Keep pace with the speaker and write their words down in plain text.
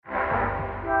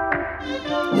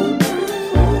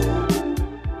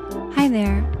Hi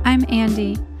there, I'm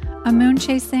Andy, a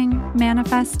moon-chasing,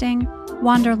 manifesting,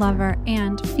 wander lover,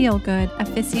 and feel-good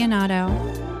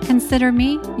aficionado. Consider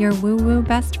me your woo-woo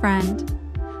best friend.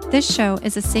 This show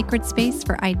is a sacred space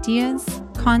for ideas,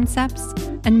 concepts,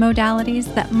 and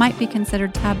modalities that might be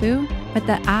considered taboo, but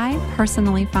that I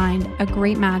personally find a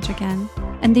great magic in.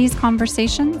 In these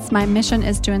conversations, my mission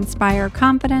is to inspire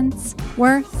confidence,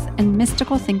 worth, and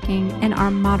mystical thinking in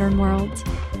our modern world.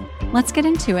 Let's get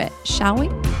into it, shall we?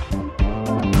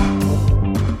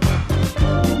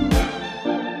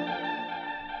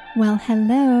 Well,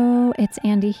 hello, it's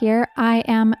Andy here. I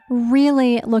am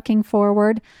really looking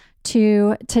forward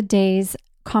to today's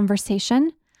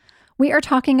conversation. We are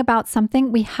talking about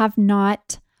something we have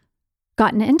not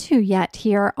gotten into yet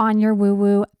here on your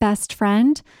woo-woo best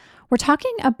friend. We're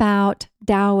talking about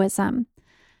Daoism.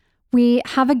 We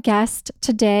have a guest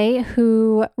today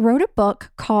who wrote a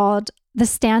book called The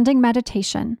Standing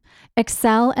Meditation: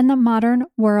 Excel in the Modern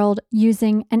World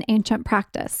Using an Ancient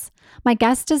Practice. My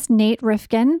guest is Nate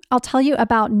Rifkin. I'll tell you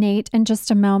about Nate in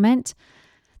just a moment.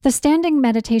 The standing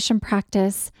meditation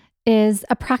practice is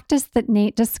a practice that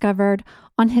Nate discovered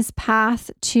on his path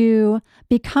to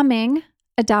becoming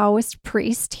a Taoist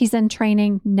priest. He's in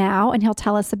training now, and he'll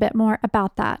tell us a bit more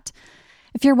about that.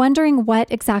 If you're wondering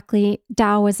what exactly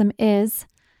Daoism is,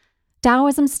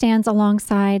 Daoism stands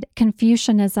alongside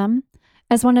Confucianism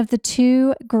as one of the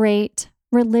two great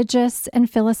religious and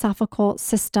philosophical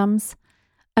systems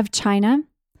of China.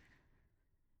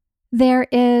 There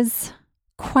is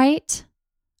quite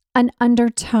an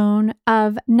undertone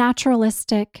of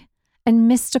naturalistic and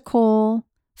mystical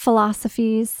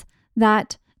philosophies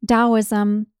that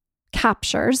Daoism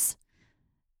captures.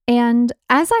 And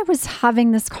as I was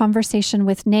having this conversation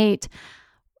with Nate,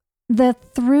 the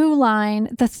through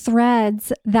line, the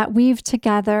threads that weave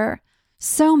together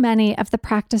so many of the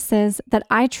practices that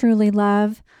I truly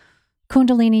love,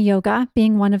 Kundalini yoga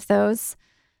being one of those,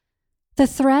 the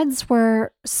threads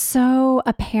were so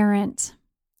apparent.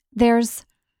 There's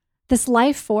this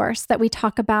life force that we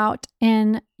talk about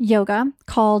in yoga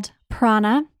called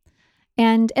prana.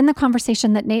 And in the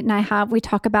conversation that Nate and I have, we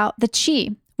talk about the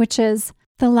chi, which is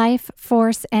the life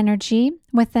force energy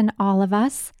within all of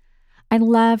us. I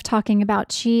love talking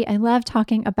about chi. I love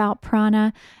talking about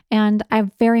prana. And I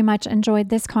very much enjoyed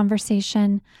this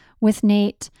conversation with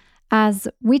Nate as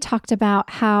we talked about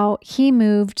how he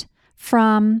moved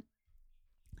from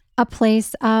a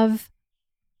place of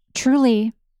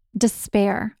truly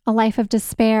despair, a life of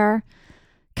despair,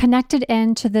 connected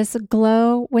into this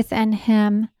glow within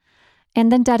him, and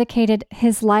then dedicated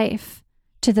his life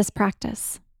to this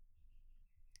practice.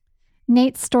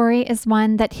 Nate's story is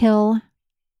one that he'll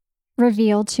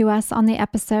reveal to us on the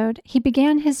episode. He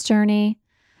began his journey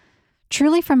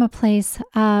truly from a place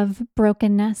of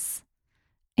brokenness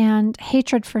and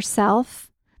hatred for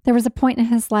self. There was a point in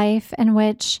his life in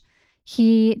which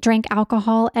he drank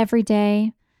alcohol every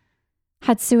day,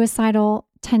 had suicidal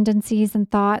tendencies and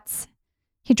thoughts.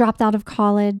 He dropped out of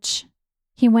college.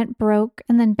 He went broke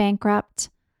and then bankrupt,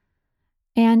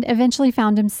 and eventually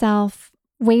found himself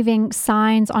waving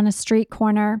signs on a street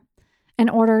corner in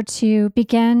order to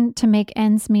begin to make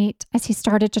ends meet as he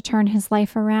started to turn his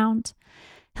life around.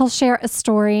 He'll share a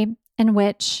story in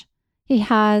which he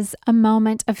has a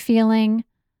moment of feeling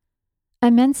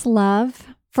immense love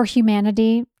for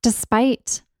humanity,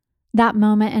 despite that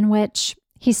moment in which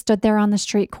he stood there on the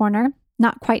street corner,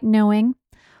 not quite knowing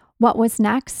what was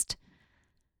next.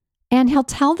 And he'll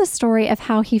tell the story of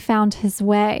how he found his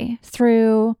way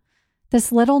through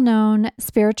this little-known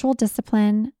spiritual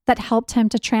discipline that helped him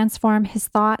to transform his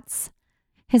thoughts,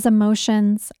 his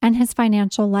emotions, and his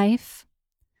financial life.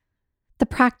 The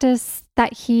practice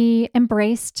that he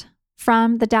embraced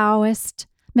from the Taoist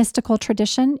mystical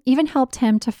tradition even helped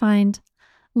him to find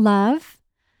love.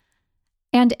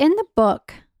 And in the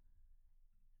book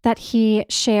that he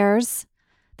shares,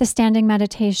 The Standing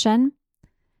Meditation,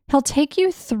 he'll take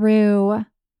you through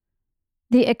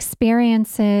the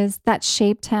experiences that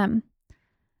shaped him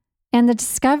and the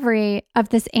discovery of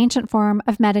this ancient form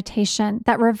of meditation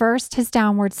that reversed his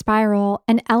downward spiral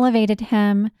and elevated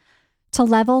him to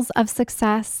levels of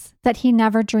success that he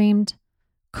never dreamed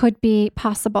could be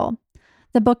possible.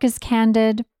 The book is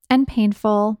candid and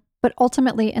painful, but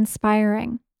ultimately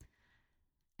inspiring.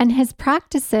 And his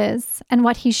practices and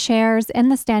what he shares in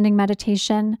the standing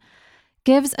meditation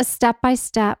gives a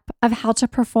step-by-step of how to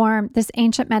perform this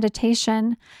ancient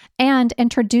meditation and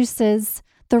introduces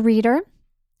the reader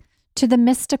to the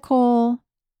mystical,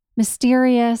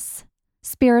 mysterious,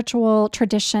 spiritual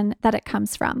tradition that it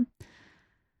comes from.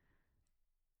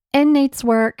 In Nate's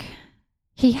work,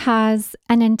 He has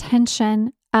an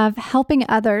intention of helping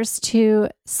others to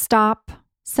stop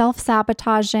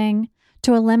self-sabotaging,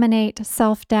 to eliminate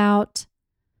self-doubt,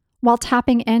 while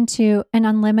tapping into an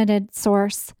unlimited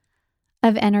source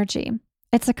of energy.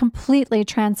 It's a completely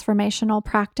transformational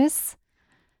practice.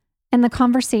 And the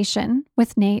conversation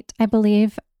with Nate, I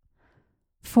believe,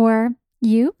 for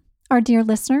you, our dear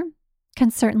listener,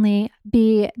 can certainly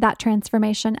be that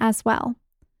transformation as well.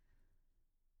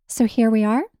 So here we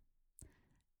are.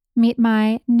 Meet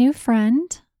my new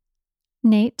friend,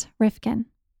 Nate Rifkin.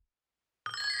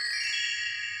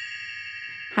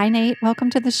 Hi, Nate. Welcome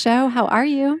to the show. How are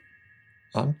you?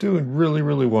 I'm doing really,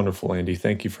 really wonderful, Andy.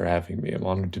 Thank you for having me. I'm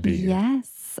honored to be here.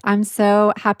 Yes, I'm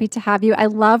so happy to have you. I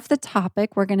love the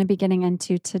topic we're going to be getting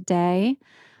into today.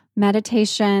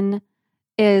 Meditation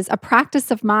is a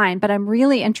practice of mine, but I'm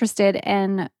really interested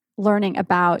in learning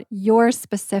about your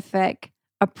specific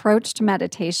approach to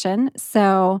meditation.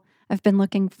 So I've been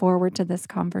looking forward to this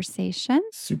conversation.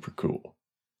 Super cool.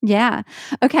 Yeah.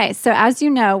 Okay. So as you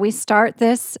know, we start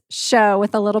this show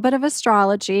with a little bit of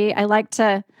astrology. I like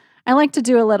to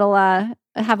do a little,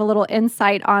 have a little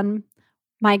insight on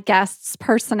my guests'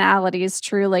 personalities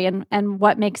truly and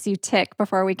what makes you tick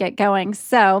before we get going.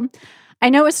 So I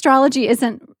know astrology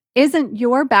isn't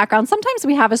your background. Sometimes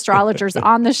we have astrologers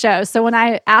on the show. So when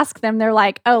I ask them, they're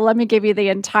like, oh, let me give you the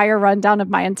entire rundown of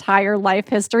my entire life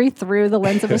history through the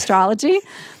lens of astrology.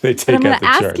 They take out the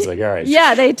charts. Like, all right.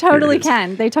 Yeah, they totally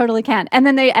can. They totally can. And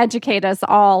then they educate us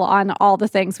all on all the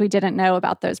things we didn't know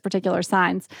about those particular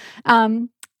signs.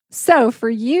 So for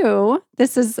you,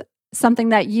 this is something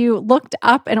that you looked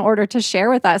up in order to share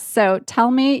with us. So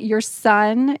tell me your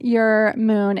sun, your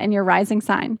moon, and your rising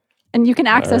sign. And you can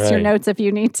access your notes if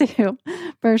you need to,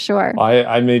 for sure.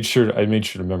 I made sure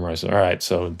to memorize it. All right.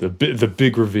 So the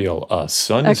big reveal: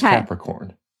 sun is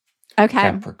Capricorn. Okay.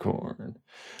 Capricorn.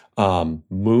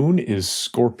 Moon is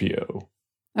Scorpio.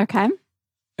 Okay.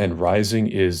 And rising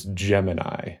is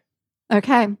Gemini.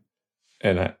 Okay.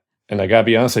 And I gotta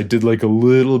be honest, I did like a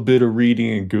little bit of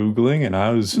reading and Googling, and I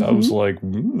was like,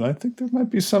 I think there might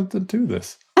be something to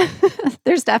this.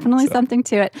 There's definitely something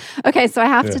to it. Okay, so I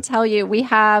have to tell you,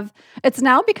 it's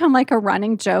now become like a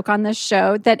running joke on this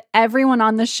show that everyone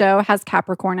on the show has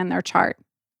Capricorn in their chart.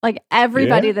 Like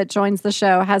everybody that joins the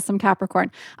show has some Capricorn.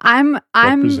 I'm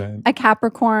a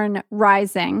Capricorn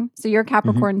rising, so you're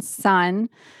Capricorn sun.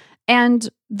 And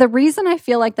the reason I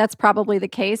feel like that's probably the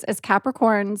case is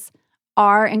Capricorns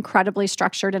are incredibly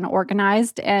structured and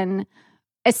organized, and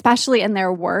especially in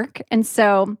their work. And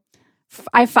so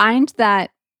I find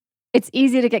that it's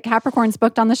easy to get Capricorns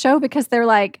booked on the show because they're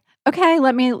like, okay,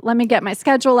 let me get my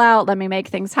schedule out. Let me make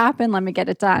things happen. Let me get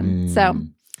it done. So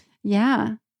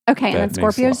yeah. Okay. And then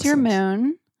Scorpio's your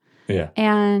moon. Yeah.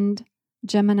 And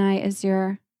Gemini is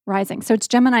your rising. So it's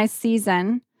Gemini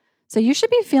season. So you should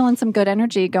be feeling some good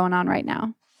energy going on right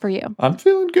now for you. I'm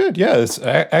feeling good. Yeah,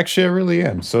 actually I really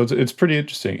am. So it's pretty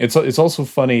interesting. It's also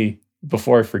funny.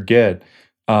 Before I forget,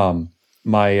 I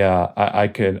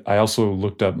also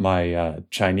looked up my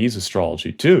Chinese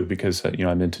astrology too because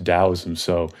I'm into Daoism.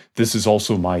 So this is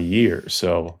also my year.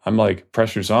 So I'm like,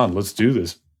 pressure's on. Let's do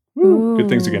this. Woo, good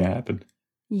things are gonna happen.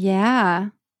 Yeah.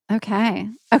 Okay.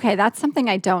 That's something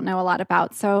I don't know a lot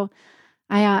about. So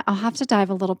I'll have to dive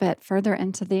a little bit further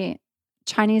into the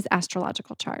Chinese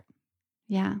astrological chart.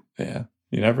 Yeah. Yeah.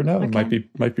 You never know. Okay.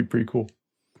 It might be pretty cool.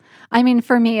 I mean,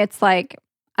 for me, it's like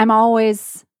I'm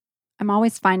always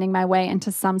finding my way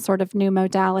into some sort of new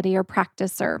modality or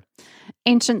practice or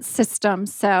ancient system.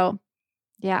 So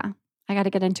yeah, I got to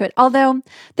get into it. Although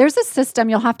there's a system,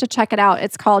 you'll have to check it out.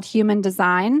 It's called Human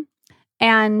Design.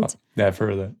 And yeah, I've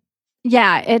heard of that.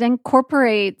 Yeah, it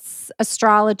incorporates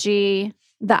astrology,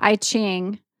 the I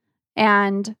Ching,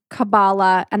 and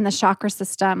Kabbalah and the chakra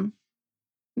system.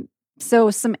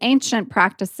 So some ancient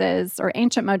practices or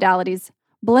ancient modalities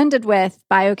blended with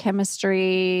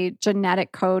biochemistry,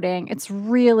 genetic coding. It's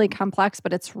really complex,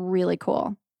 but it's really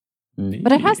cool. Neat.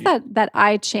 But it has that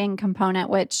I Ching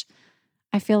component, which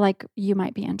I feel like you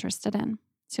might be interested in.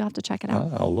 So you'll have to check it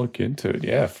out. I'll look into it.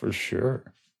 Yeah, for sure.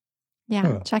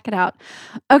 Yeah, check it out.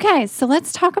 Okay, so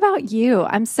let's talk about you.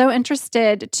 I'm so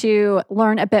interested to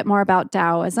learn a bit more about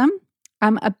Daoism.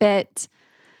 I'm a bit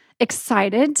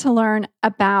excited to learn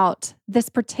about this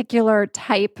particular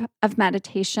type of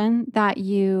meditation that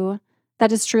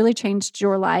has truly changed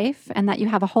your life and that you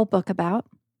have a whole book about.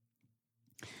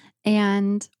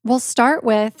 And we'll start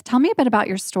with, tell me a bit about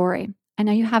your story. I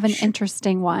know you have an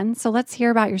interesting one, so let's hear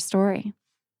about your story.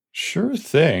 Sure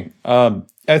thing.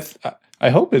 I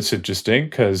hope it's interesting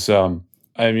because,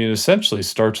 essentially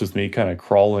starts with me kind of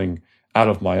crawling out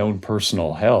of my own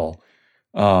personal hell.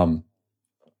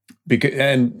 Because,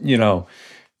 and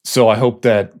so I hope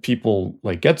that people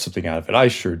like get something out of it. I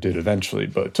sure did eventually,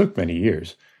 but it took many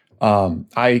years.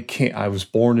 I was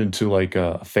born into like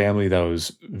a family that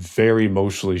was very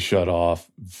emotionally shut off,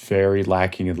 very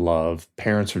lacking in love.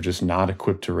 Parents were just not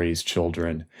equipped to raise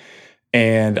children.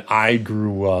 And I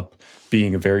grew up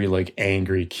being a very like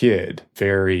angry kid,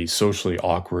 very socially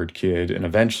awkward kid. And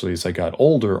eventually, as I got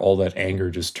older, all that anger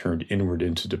just turned inward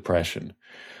into depression.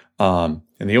 And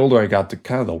the older I got, the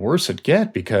kind of the worse it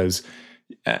get because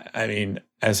I mean,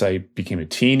 as I became a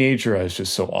teenager, I was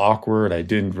just so awkward. I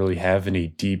didn't really have any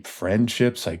deep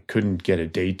friendships. I couldn't get a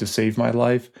date to save my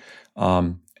life.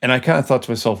 And I kind of thought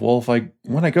to myself, well,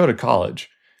 when I go to college,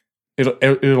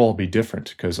 it'll all be different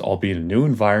because I'll be in a new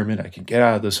environment. I can get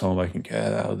out of this home. I can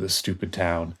get out of this stupid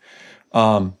town.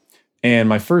 Um, and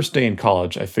my first day in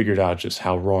college, I figured out just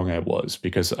how wrong I was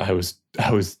because I was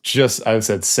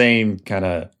that same kind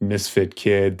of misfit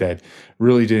kid that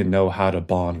really didn't know how to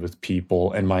bond with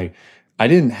people. And I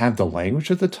didn't have the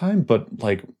language at the time, but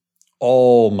like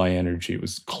all my energy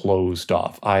was closed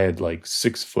off. I had like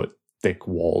 6 foot thick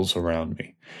walls around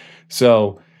me.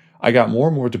 So I got more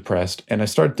and more depressed and I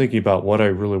started thinking about what I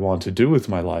really wanted to do with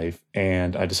my life.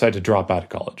 And I decided to drop out of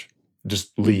college,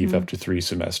 just leave Hmm. after 3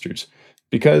 semesters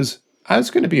because I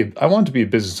wanted to be a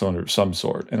business owner of some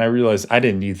sort. And I realized I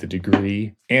didn't need the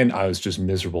degree and I was just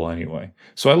miserable anyway.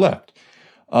 So I left.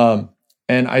 Um,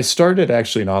 and I started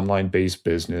actually an online based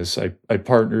business. I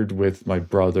partnered with my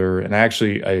brother and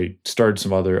I started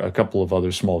a couple of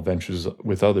other small ventures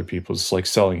with other people, just like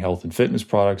selling health and fitness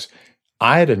products.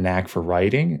 I had a knack for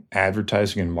writing,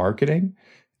 advertising, and marketing,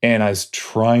 and I was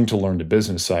trying to learn the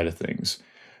business side of things.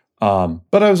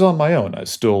 But I was on my own. I was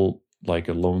still like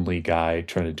a lonely guy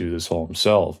trying to do this all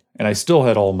himself. And I still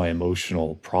had all my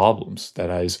emotional problems that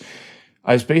I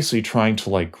was basically trying to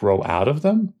like grow out of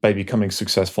them by becoming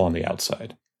successful on the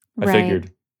outside. I Right.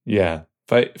 figured, yeah,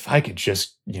 if I could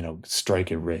just,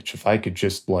 strike it rich, if I could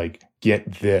just like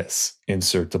get this,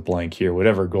 insert the blank here,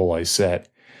 whatever goal I set,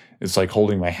 it's like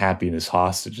holding my happiness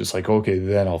hostage. It's like, okay,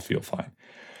 then I'll feel fine.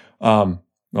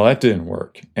 Well, that didn't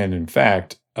work. And in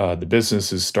fact, the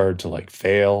businesses started to like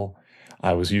fail.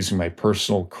 I was using my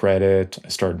personal credit. I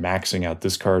started maxing out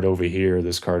this card over here,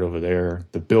 this card over there.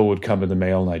 The bill would come in the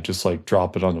mail and I'd just like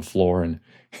drop it on the floor and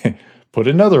put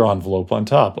another envelope on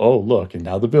top. Oh, look, and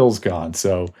now the bill's gone.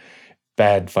 So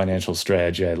bad financial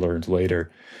strategy I learned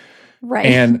later.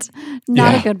 And Right.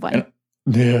 Not a yeah, good and one.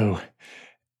 no.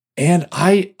 And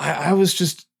I was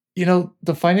just,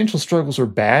 the financial struggles were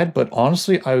bad, but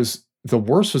honestly, the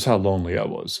worst was how lonely I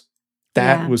was.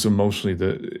 That Yeah. was emotionally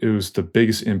it was the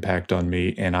biggest impact on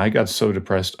me. And I got so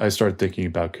depressed, I started thinking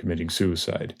about committing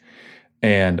suicide.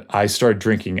 And I started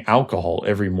drinking alcohol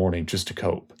every morning just to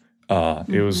cope.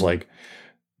 It was Hmm. like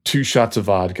 2 shots of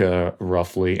vodka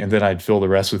roughly, and then I'd fill the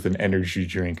rest with an energy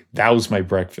drink. That was my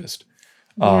breakfast.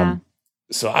 Yeah. Um,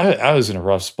 so I was in a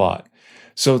rough spot.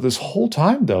 So this whole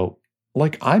time though,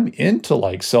 like I'm into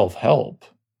like self-help.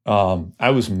 I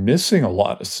was missing a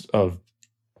lot of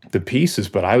the pieces,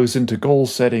 but I was into goal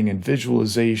setting and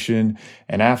visualization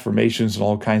and affirmations and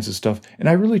all kinds of stuff. And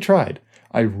I really tried.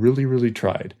 I really, really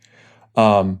tried.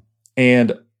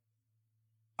 And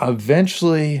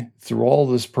eventually, through all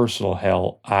this personal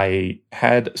hell, I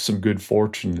had some good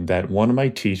fortune that one of my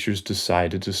teachers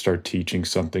decided to start teaching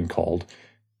something called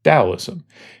Taoism.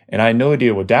 And I had no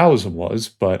idea what Taoism was,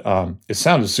 but it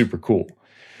sounded super cool.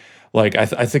 Like I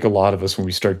think a lot of us, when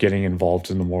we start getting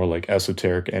involved in the more like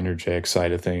esoteric, energetic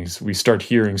side of things, we start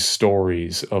hearing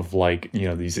stories of like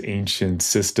these ancient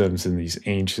systems and these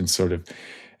ancient sort of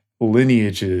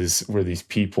lineages where these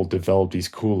people develop these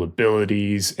cool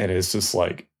abilities, and it's just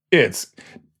like it's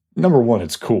number one,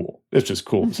 it's cool. It's just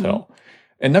cool as Hmm. hell.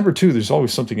 And number two, there's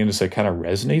always something in us that kind of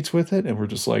resonates with it, and we're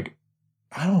just like,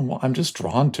 I don't know, I'm just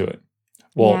drawn to it.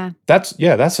 Well, Yeah. that's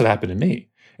what happened to me.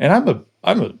 And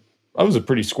I was a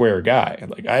pretty square guy.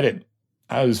 Like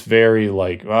I was very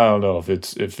like, I don't know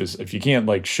if you can't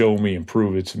like show me and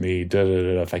prove it to me, da da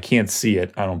da. If I can't see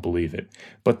it, I don't believe it.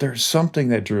 But there's something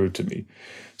that drew it to me.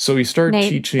 So he started Nate,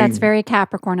 that's teaching. very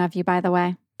Capricorn of you, by the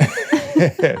way.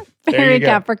 There you Very go.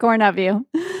 Capricorn of you.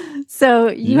 So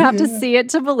you have to Yeah. see it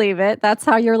to believe it. That's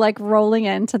how you're like rolling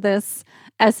into this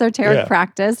esoteric Yeah.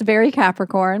 practice. Very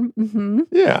Capricorn. Hmm.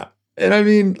 Yeah. And I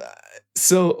mean,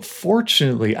 so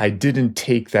fortunately, I didn't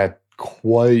take that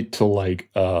quite to like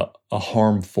a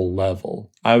harmful level.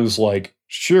 I was like,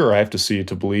 sure, I have to see it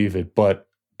to believe it, but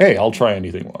hey, I'll try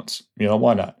anything once.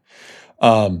 Why not?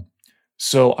 Um,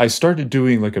 so I started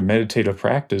doing like a meditative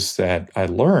practice that I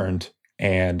learned,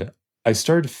 and I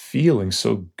started feeling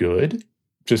so good.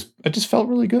 I just felt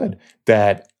really good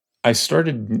that I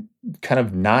started kind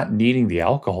of not needing the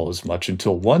alcohol as much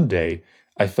until one day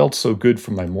I felt so good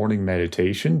from my morning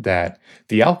meditation that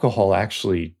the alcohol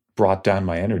actually brought down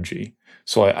my energy.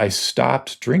 So I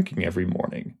stopped drinking every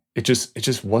morning. It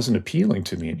just wasn't appealing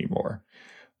to me anymore.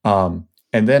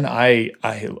 And then I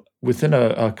within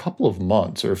a couple of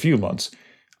months or a few months,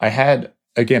 I had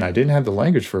again, I didn't have the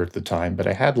language for it at the time, but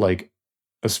I had like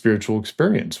a spiritual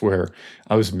experience where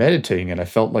I was meditating and I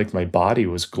felt like my body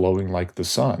was glowing like the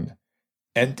sun.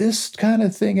 And this kind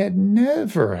of thing had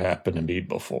never happened to me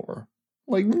before.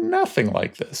 Like nothing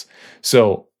like this.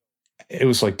 So it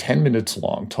was like 10 minutes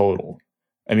long total.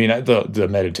 I mean, the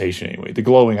meditation anyway. The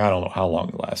glowing, I don't know how long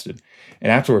it lasted.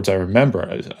 And afterwards, I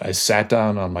remember I sat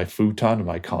down on my futon in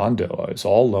my condo. I was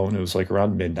all alone. It was like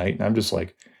around midnight. And I'm just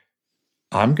like,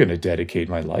 I'm going to dedicate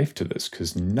my life to this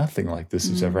because nothing like this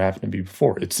has ever Mm. happened to me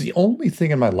before. It's the only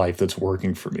thing in my life that's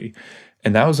working for me.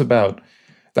 And that was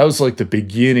like the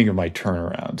beginning of my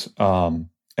turnaround.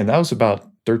 And that was about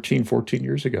 13, 14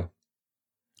 years ago.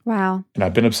 Wow. And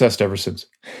I've been obsessed ever since.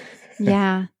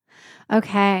 Yeah.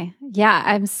 Okay. Yeah,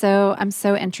 I'm so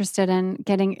interested in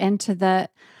getting into the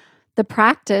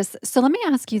practice. So let me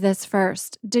ask you this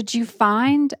first. Did you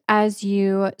find as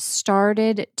you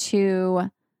started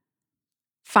to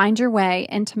find your way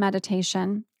into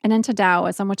meditation and into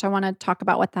Taoism, which I want to talk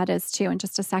about what that is too in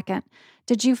just a second,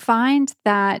 did you find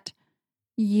that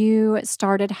you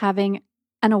started having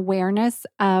an awareness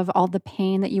of all the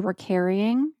pain that you were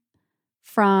carrying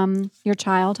from your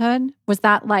childhood? Was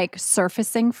that like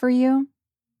surfacing for you?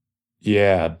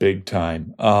 Yeah, big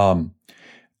time.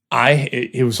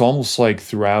 It was almost like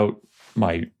throughout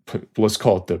my let's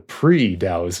call it the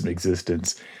pre-Taoism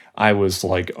existence, I was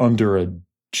like under a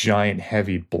giant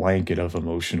heavy blanket of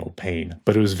emotional pain,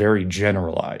 but it was very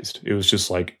generalized. It was just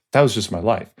like that was just my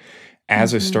life.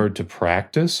 As I Hmm. started to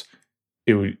practice,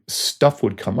 stuff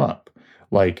would come up.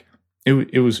 Like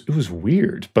it was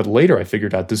weird, but later I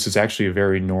figured out this is actually a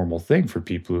very normal thing for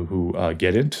people who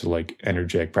get into like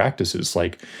energetic practices.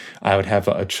 Like I would have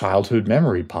a childhood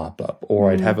memory pop up,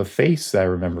 or I'd Mm, have a face that I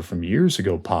remember from years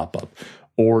ago pop up,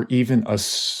 or even a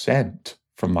scent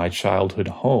from my childhood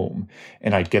home,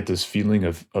 and I'd get this feeling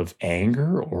of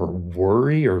anger or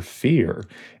worry or fear,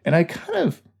 and I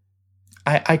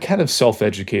kind of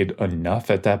self-educated enough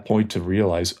at that point to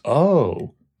realize,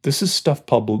 oh, this is stuff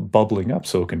bubbling up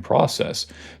so it can process.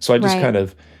 So I just right. kind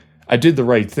of I did the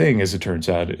right thing, as it turns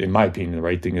out. In my opinion, the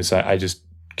right thing is I just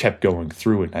kept going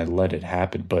through it and I let it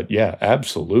happen. But yeah,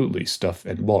 absolutely stuff.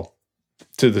 And well,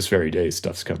 to this very day,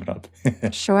 stuff's coming up.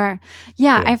 Sure.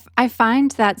 Yeah, Yeah. I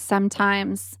find that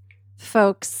sometimes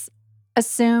folks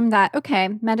assume that okay,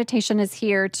 meditation is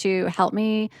here to help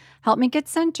me get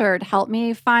centered, help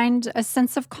me find a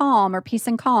sense of calm or peace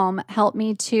and calm, help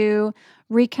me to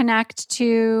reconnect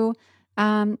to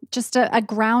just a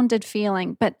grounded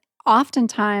feeling. But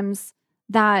oftentimes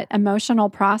that emotional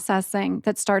processing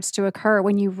that starts to occur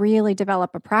when you really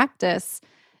develop a practice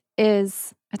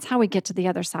is it's how we get to the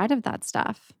other side of that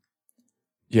stuff.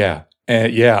 Yeah.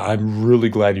 And yeah, I'm really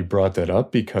glad you brought that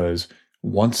up because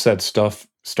once that stuff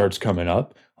starts coming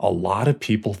up, a lot of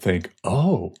people think,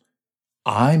 oh,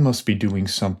 I must be doing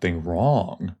something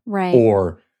wrong Right.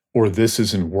 or this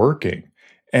isn't working.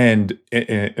 And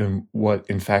what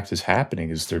in fact is happening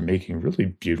is they're making really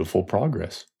beautiful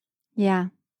progress. Yeah.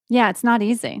 Yeah, it's not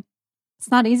easy.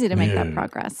 It's not easy to make that No.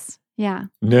 progress. Yeah.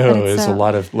 But No, it's there's a so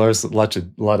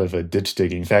lot of ditch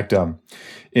digging. In fact,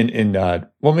 in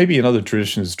well, maybe in other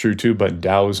traditions it's true too, but in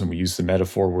Taoism we use the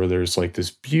metaphor where there's like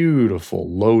this beautiful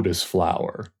lotus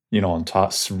flower, on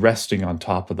top, resting on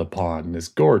top of the pond, and it's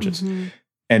gorgeous. mhm.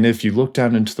 And if you look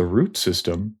down into the root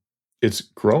system, it's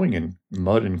growing in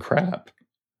mud and crap.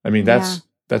 I mean, Yeah.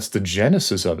 that's the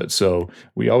genesis of it. So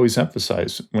we always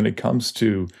emphasize when it comes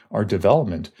to our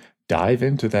development, dive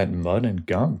into that mud and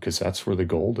gum because that's where the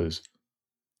gold is.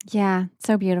 Yeah,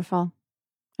 so beautiful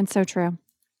and so true.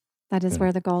 That is Yeah.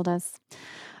 where the gold is.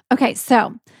 Okay,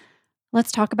 so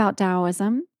let's talk about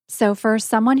Taoism. So for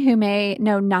someone who may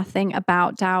know nothing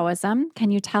about Taoism, can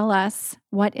you tell us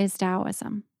what is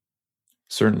Taoism?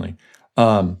 Certainly.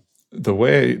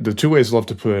 The two ways I love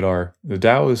to put it are the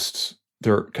Taoists,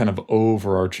 their kind of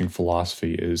overarching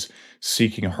philosophy is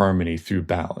seeking harmony through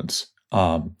balance.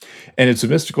 And it's a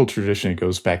mystical tradition. It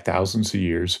goes back thousands of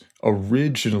years.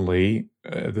 Originally,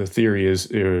 the theory is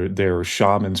there were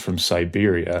shamans from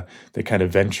Siberia that kind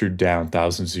of ventured down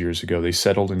thousands of years ago. They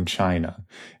settled in China,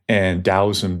 and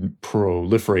Taoism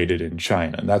proliferated in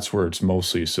China. And that's where it's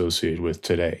mostly associated with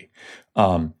today.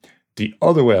 Um, the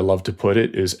other way I love to put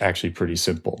it is actually pretty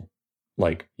simple.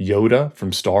 Like Yoda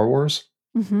from Star Wars,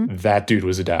 Mhm. that dude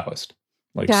was a Taoist,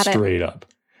 like Got it. straight up.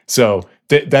 So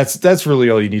That's really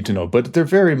all you need to know. But they're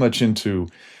very much into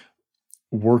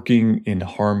working in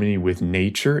harmony with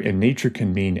nature, and nature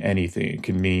can mean anything. It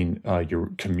can mean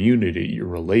your community, your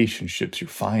relationships, your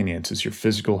finances, your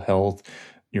physical health,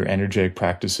 your energetic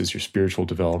practices, your spiritual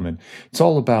development. It's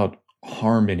all about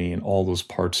harmony in all those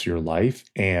parts of your life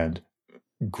and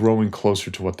growing closer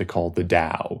to what they call the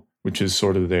Tao, which is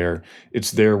sort of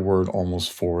it's their word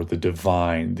almost for the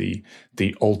divine,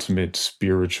 the ultimate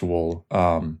spiritual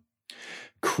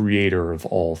creator of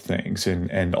all things,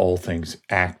 and all things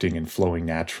acting and flowing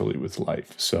naturally with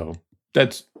life. So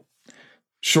that's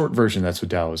short version. That's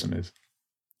what Taoism is.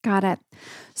 Got it.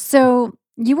 So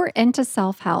you were into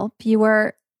self-help. You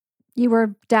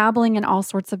were dabbling in all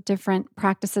sorts of different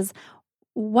practices.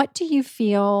 What do you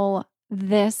feel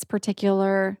this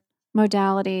particular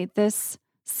modality, this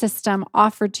system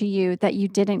offered to you that you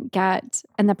didn't get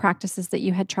in the practices that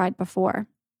you had tried before?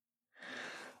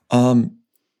 Um,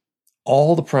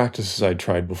 all the practices I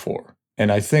tried before,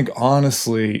 and I think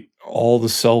honestly, all the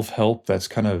self-help that's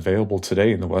kind of available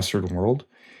today in the Western world,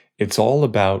 it's all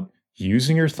about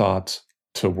using your thoughts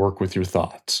to work with your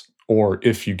thoughts. Or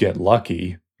if you get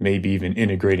lucky, maybe even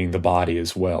integrating the body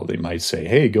as well. They might say,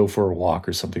 hey, go for a walk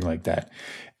or something like that.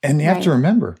 And you have to Right.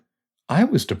 remember, I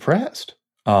was depressed.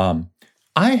 Um,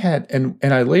 I had, and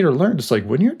I later learned, it's like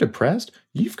when you're depressed,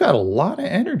 you've got a lot of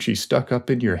energy stuck up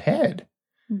in your head.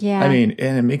 I Yeah. mean,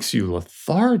 and it makes you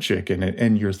lethargic,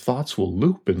 and your thoughts will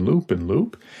loop and loop and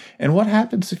loop. And what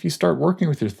happens if you start working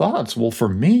with your thoughts? Well, for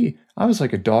me, I was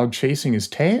like a dog chasing his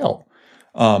tail.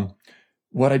 Um,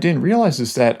 what I didn't realize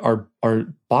is that our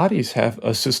bodies have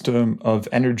a system of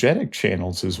energetic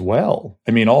channels as well.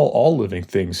 I mean, all living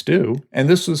things do. And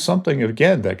this was something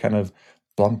again that kind of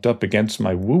bumped up against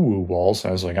my woo-woo walls.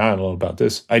 I was like, I don't know about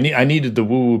this. I needed the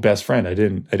woo-woo best friend. I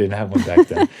didn't have one back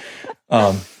then.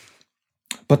 Um,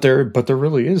 but there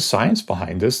really is science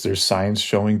behind this. There's science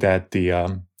showing that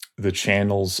the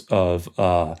channels of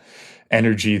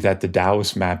energy that the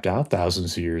Taoists mapped out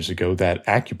thousands of years ago that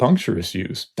acupuncturists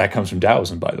use. That comes from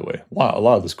Taoism, by the way. Wow, a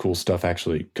lot of this cool stuff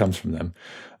actually comes from them.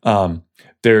 Um,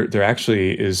 there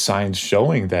actually is science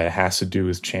showing that it has to do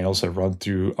with channels that run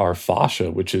through our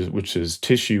fascia, which is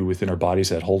tissue within our bodies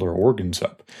that hold our organs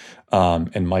up,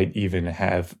 and might even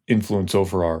have influence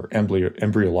over our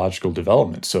embryological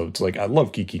development. So it's like I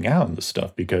love geeking out on this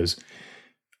stuff because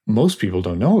most people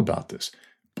don't know about this.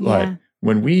 But Yeah.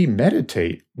 when we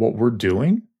meditate, what we're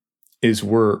doing is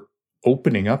we're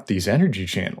opening up these energy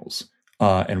channels,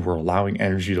 and we're allowing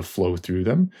energy to flow through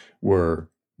them. We're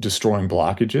destroying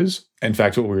blockages. In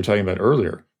fact, what we were talking about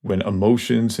earlier, when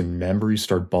emotions and memories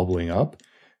start bubbling up,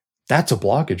 that's a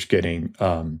blockage getting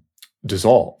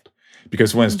dissolved.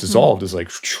 Because when it's Hmm. dissolved, it's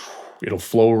like it'll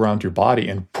flow around your body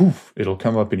and poof, it'll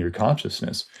come up in your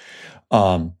consciousness.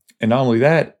 And not only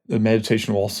that, the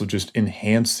meditation will also just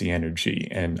enhance the energy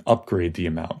and upgrade the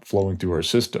amount flowing through our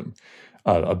system.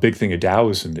 A big thing of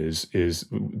Taoism is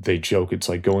they joke it's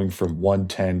like going from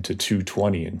 110 to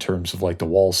 220 in terms of like the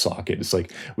wall socket. It's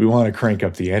like we want to crank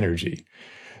up the energy.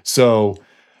 So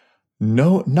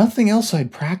no, nothing else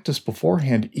I'd practiced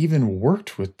beforehand even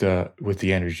worked with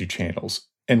the energy channels.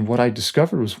 And what I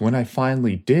discovered was when I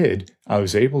finally did, I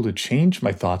was able to change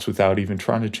my thoughts without even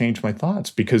trying to change my thoughts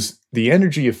because the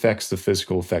energy affects the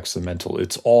physical, affects the mental.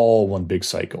 It's all one big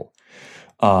cycle.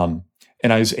 Um,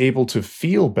 and I was able to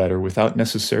feel better without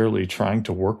necessarily trying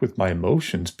to work with my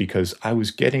emotions because I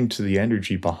was getting to the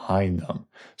energy behind them.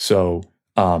 So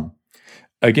um,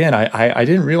 again, I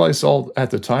didn't realize all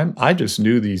at the time. I just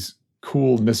knew these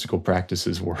cool mystical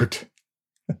practices worked.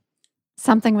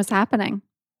 Something was happening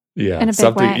Yeah, in a big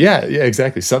something. way. Yeah, yeah,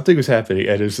 exactly. Something was happening,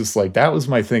 and it's just like that was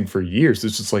my thing for years.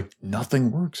 It's just like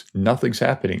nothing works, nothing's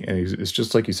happening, and it's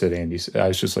just like you said, Andy. I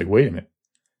was just like, wait a minute,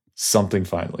 something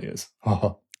finally is.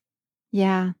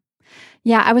 Yeah.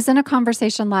 Yeah, I was in a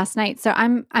conversation last night. So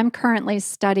I'm currently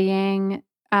studying.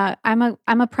 I'm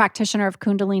a practitioner of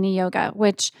Kundalini yoga,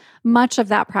 which much of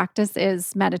that practice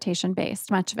is meditation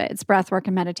based. Much of it, it's breath work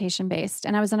and meditation based.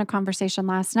 And I was in a conversation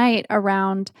last night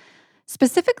around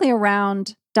specifically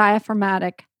around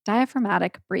diaphragmatic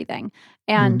breathing,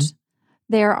 and Mhm.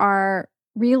 there are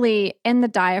really in the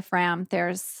diaphragm.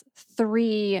 There's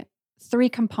three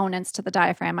components to the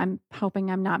diaphragm. I'm hoping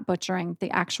I'm not butchering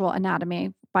the actual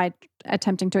anatomy by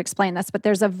attempting to explain this, but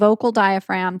there's a vocal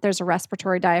diaphragm, there's a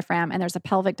respiratory diaphragm, and there's a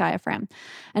pelvic diaphragm.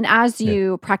 And as Yeah.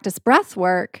 you practice breath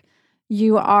work,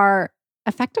 you are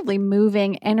effectively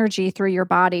moving energy through your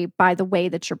body by the way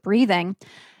that you're breathing.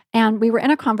 And we were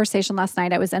in a conversation last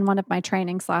night. I was in one of my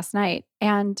trainings last night,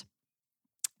 and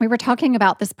we were talking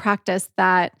about this practice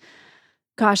that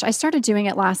Gosh, I started doing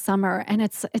it last summer, and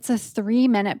it's a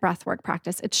 3-minute breathwork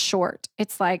practice. It's short.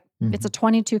 It's a Mhm.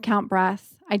 22 count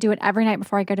breath. I do it every night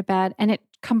before I go to bed, and it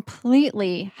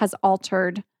completely has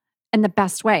altered in the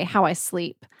best way how I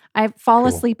sleep. I fall Cool.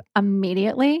 asleep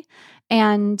immediately,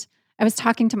 and I was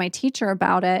talking to my teacher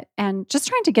about it and just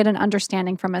trying to get an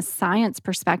understanding from a science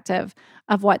perspective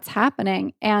of what's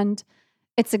happening. And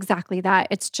it's exactly that.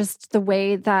 It's just the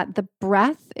way that the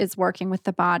breath is working with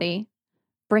the body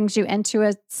brings you into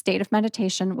a state of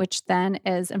meditation, which then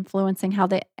is influencing how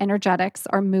the energetics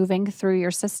are moving through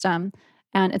your system.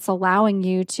 And it's allowing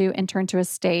you to enter into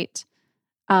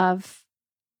of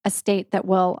a state that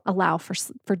will allow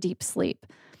for deep sleep.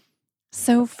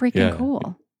 So freaking Yeah.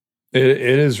 cool. It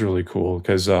is really cool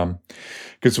because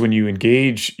when you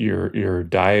engage your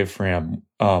diaphragm,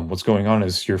 what's going on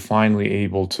is you're finally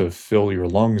able to fill your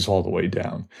lungs all the way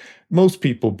down. Most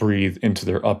people breathe into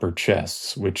their upper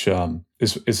chests, which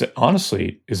is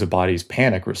honestly is a body's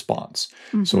panic response.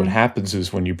 So what Hmm. happens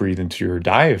is when you breathe into your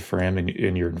diaphragm and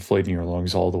you're inflating your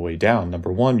lungs all the way down.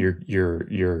 Number one,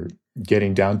 you're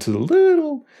getting down to the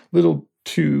little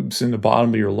tubes in the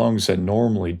bottom of your lungs that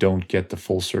normally don't get the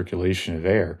full circulation of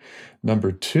air.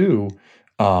 Number two,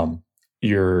 um,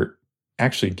 you're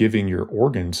actually giving your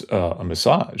organs a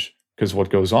massage because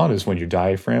what goes on is when your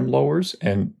diaphragm lowers,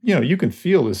 and you can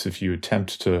feel this if you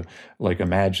attempt to like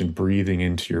imagine breathing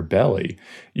into your belly,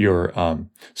 your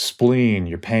spleen,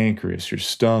 your pancreas, your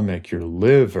stomach, your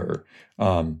liver,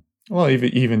 well,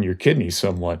 even your kidneys,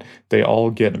 somewhat. They all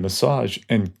get a massage,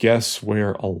 and guess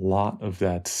where a lot of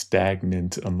that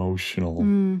stagnant emotional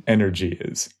Mm. energy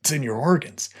is? It's in your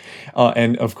organs.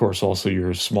 And of course, also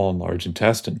your small and large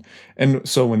intestine. And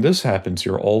so when this happens,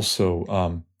 you're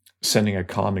also sending a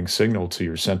calming signal to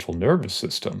your central nervous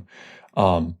system.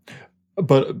 Um,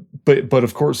 but but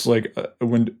of course, like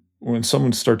when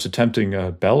someone starts attempting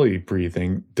belly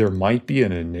breathing, there might be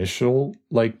an initial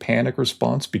like panic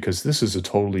response because this is a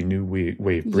totally new way of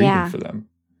breathing Yeah. for them.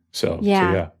 So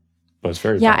Yeah. yeah, but it's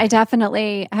very Yeah, I powerful.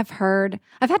 definitely have heard.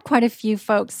 I've had quite a few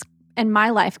folks in my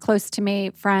life, close to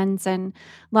me, friends and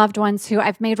loved ones who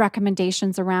I've made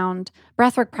recommendations around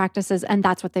breathwork practices. And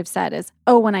that's what they've said is,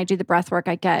 oh, when I do the breathwork,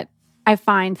 I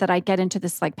find that I get into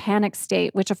this like panic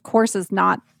state, which of course is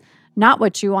not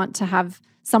what you want to have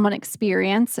someone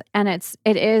experience. And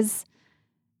it is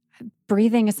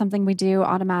breathing is something we do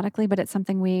automatically, but it's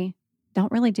something we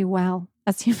don't really do well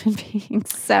as human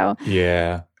beings. So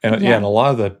Yeah. And yeah, yeah. and a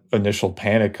lot of the initial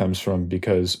panic comes from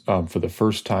because for the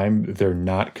first time they're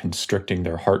not constricting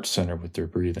their heart center with their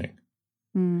breathing.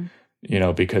 Mm.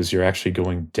 Because you're actually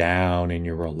going down and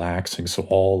you're relaxing. So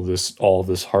all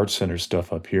this heart center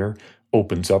stuff up here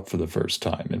opens up for the first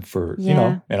time. And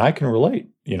Yeah. and I can relate,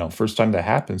 first time that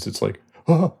happens, it's like,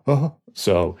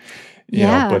 so, but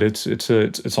Yeah.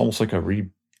 it's almost like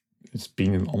it's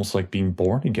being almost like being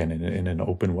born again in an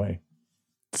open way.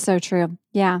 So true.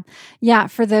 Yeah. Yeah.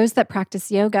 For those that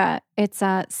practice yoga, it's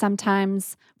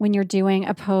sometimes when you're doing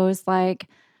a pose like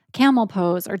camel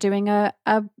pose or doing a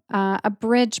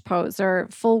bridge pose or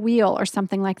full wheel or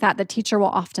something like that, the teacher will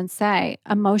often say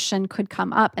emotion could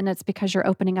come up, and it's because you're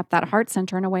opening up that heart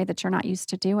center in a way that you're not used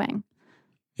to doing.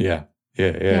 Yeah.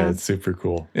 Yeah. Yeah. Yeah. It's super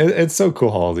cool. It's so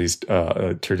cool how all these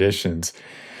traditions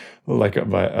like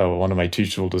one of my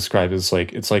teachers will describe it as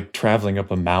like it's like traveling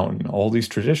up a mountain. All these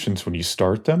traditions, when you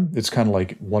start them, it's kind of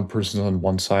like one person's on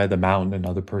one side of the mountain,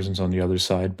 another person's on the other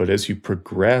side. But as you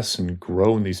progress and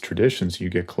grow in these traditions, you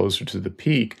get closer to the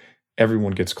peak.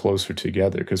 Everyone gets closer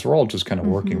together because we're all just kind of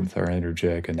working Hmm. with our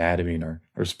energetic anatomy and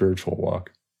our spiritual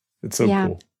walk. It's so Yeah.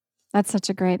 cool. That's such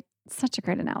a great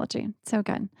analogy. So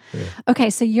good. Yeah. Okay,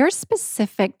 so your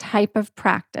specific type of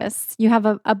practice, you have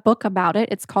a book about it.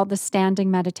 It's called the standing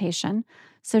meditation.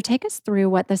 So take us through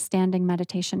what the standing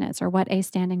meditation is or what a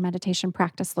standing meditation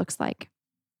practice looks like.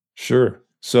 Sure.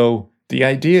 So the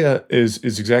idea is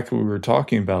exactly what we were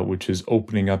talking about, which is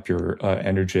opening up your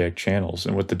energetic channels.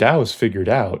 And what the Taoists figured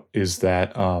out is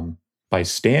that by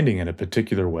standing in a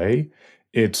particular way,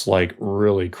 it's like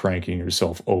really cranking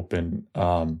yourself open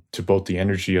to both the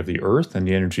energy of the earth and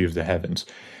the energy of the heavens.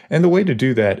 And the way to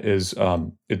do that is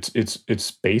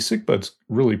it's basic, but it's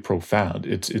really profound.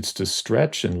 It's to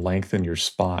stretch and lengthen your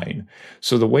spine.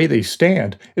 So the way they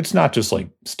stand, it's not just like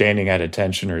standing at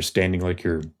attention or standing like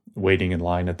you're waiting in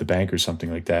line at the bank or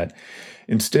something like that.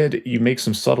 Instead, you make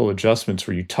some subtle adjustments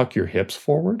where you tuck your hips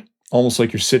forward, almost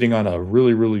like you're sitting on a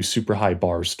really, really super high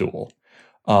bar stool.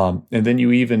 And then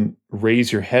you even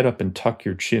raise your head up and tuck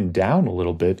your chin down a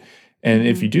little bit. And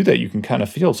if Hmm. you do that, you can kind of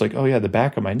feel it's like, oh, yeah, the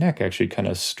back of my neck actually kind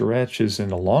of stretches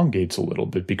and elongates a little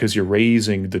bit because you're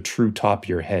raising the true top of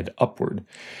your head upward.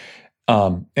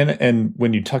 And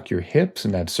when you tuck your hips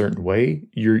in that certain way,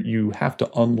 you have to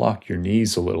unlock your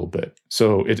knees a little bit.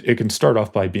 So it can start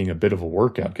off by being a bit of a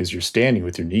workout because you're standing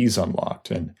with your knees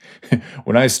unlocked. And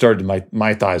when I started,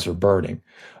 my thighs were burning.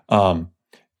 Um,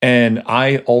 and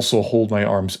I also hold my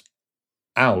arms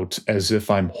out as if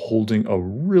I'm holding a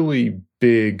really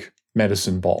big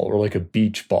medicine ball or like a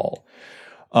beach ball.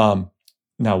 Um,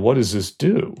 Now, what does this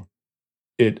do?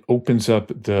 It opens up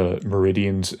the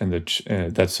meridians and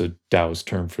that's a Taoist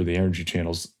term for the energy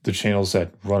channels, the channels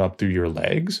that run up through your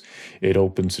legs. It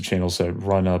opens the channels that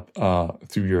run up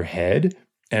through your head.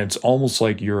 And it's almost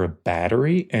like you're a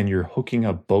battery and you're hooking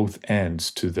up both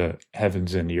ends to the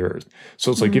heavens and the earth.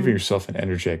 So it's like giving Mm, yourself an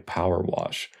energetic power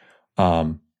wash.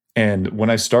 Um, and when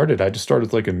I started, I just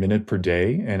started like a minute per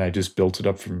day and I just built it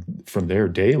up from there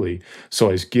daily. So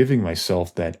I was giving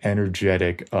myself that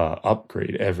energetic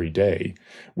upgrade every day,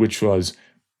 which was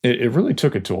it really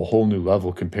took it to a whole new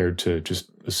level compared to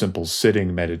just a simple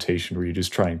sitting meditation where you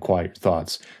just try and quiet your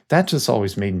thoughts. That just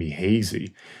always made me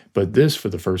hazy. But this, for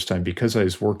the first time, because I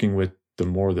was working with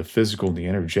the physical and the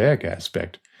energetic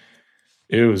aspect,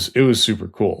 it was super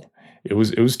cool. It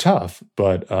was tough,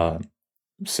 but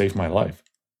saved my life.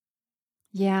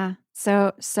 yeah.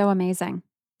 So amazing.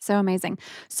 So amazing.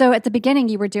 So at the beginning,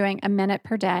 you were doing a minute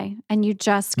per day and you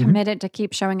just Mhm. committed to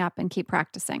keep showing up and keep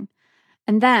practicing.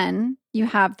 And then you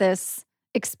have this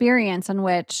experience in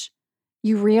which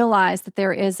you realize that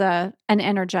there is an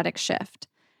energetic shift.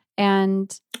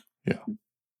 And Yeah.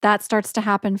 that starts to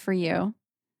happen for you.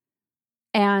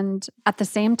 And at the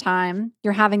same time,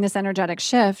 you're having this energetic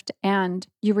shift and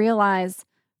you realize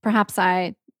perhaps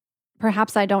I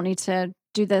perhaps I don't need to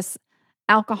do this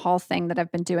alcohol thing that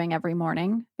I've been doing every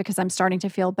morning because I'm starting to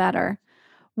feel better.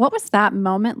 What was that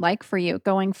moment like for you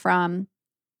going from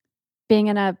being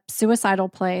in a suicidal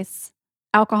place,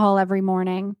 alcohol every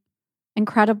morning,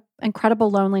 incredible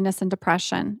loneliness and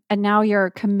depression, and now you're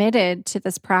committed to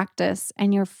this practice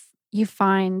and you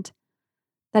find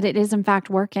that it is in fact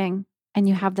working and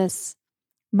you have this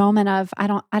moment of I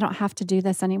don't have to do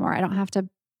this anymore. I don't have to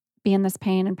be in this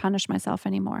pain and punish myself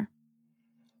anymore.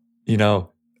 You know,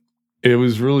 it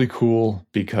was really cool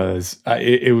because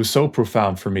it was so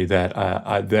profound for me that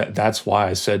that's why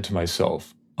I said to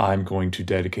myself, I'm going to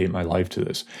dedicate my life to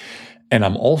this. And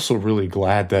I'm also really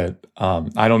glad that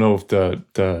I don't know if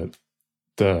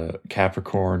the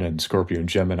Capricorn and Scorpio and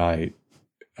Gemini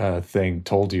thing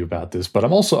told you about this, but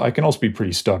I can also be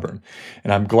pretty stubborn,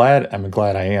 and I'm glad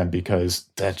I am because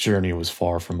that journey was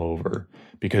far from over.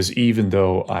 Because even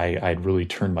though I'd really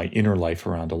turned my inner life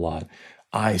around a lot,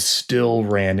 I still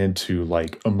ran into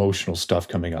like emotional stuff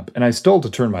coming up, and I still had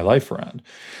to turn my life around.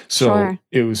 So Sure.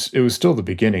 it was still the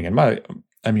beginning, and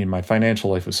my financial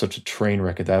life was such a train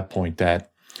wreck at that point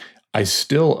that I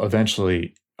still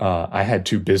eventually I had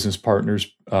two business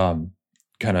partners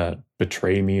kind of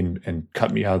betray me and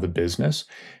cut me out of the business,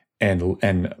 and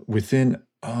within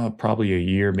probably a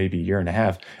year, maybe a year and a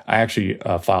half, I actually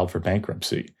filed for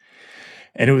bankruptcy.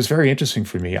 And it was very interesting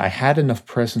for me. I had enough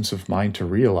presence of mind to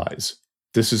realize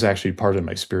this is actually part of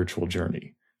my spiritual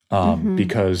journey. Mhm.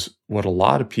 Because what a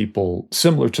lot of people,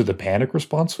 similar to the panic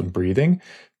response when breathing,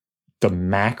 the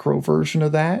macro version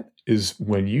of that is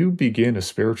when you begin a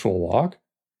spiritual walk,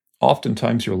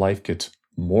 oftentimes your life gets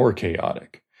more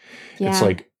chaotic. It's Yeah.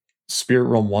 like spirit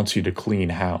realm wants you to clean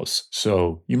house.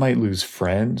 So you might lose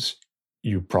friends.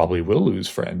 You probably will lose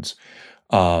friends.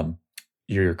 Um,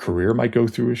 your career might go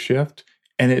through a shift.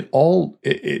 And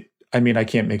I mean, I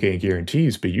can't make any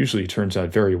guarantees, but usually it turns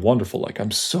out very wonderful. Like, I'm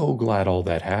so glad all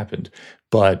that happened.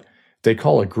 But they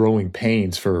call it growing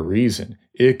pains for a reason.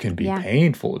 It can be Yeah.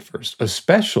 painful at first,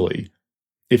 especially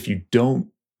if you don't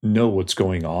know what's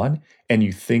going on and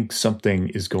you think something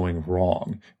is going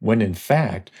wrong, when in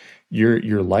fact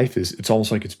your life is it's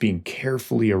almost like it's being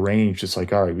carefully arranged. It's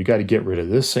like, all right, we got to get rid of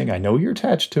this thing. I know you're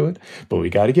attached to it, but we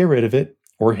got to get rid of it,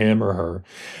 or him or her,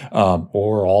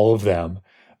 or all of them.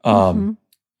 um, Mhm.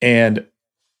 and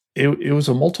it was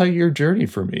a multi-year journey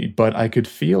for me, but I could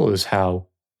feel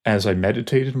as I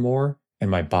meditated more and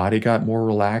my body got more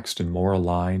relaxed and more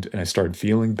aligned, and I started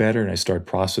feeling better and I started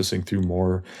processing through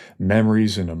more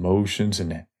memories and emotions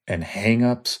and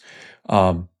hangups.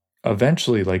 Um,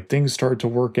 Eventually, like, things started to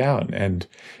work out, and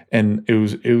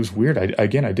it was weird. I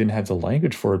didn't have the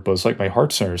language for it, but it's like my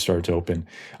heart center started to open.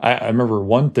 I remember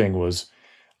one thing was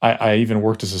I even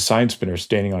worked as a sign spinner,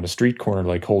 standing on a street corner,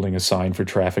 like holding a sign for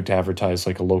traffic to advertise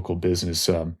like a local business.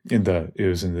 It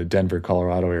was in the Denver,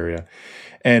 Colorado area,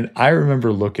 and I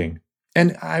remember looking,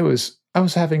 and I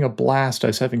was having a blast. I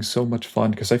was having so much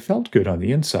fun because I felt good on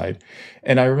the inside.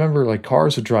 And I remember like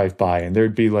cars would drive by and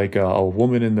there'd be like a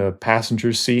woman in the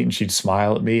passenger seat and she'd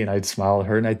smile at me and I'd smile at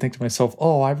her and I'd think to myself,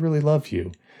 oh, I really love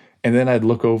you. And then I'd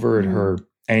look over at Mm, her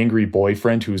angry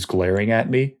boyfriend who was glaring at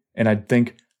me and I'd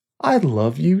think, I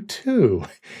love you too.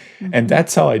 And mhm.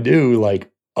 that's how I knew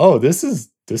like, oh, this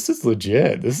is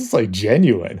legit. This is like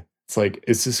genuine. It's like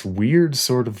it's this weird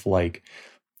sort of like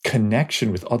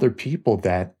connection with other people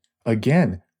that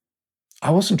again,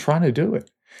 I wasn't trying to do it.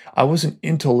 I wasn't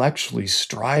intellectually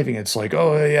striving. It's like,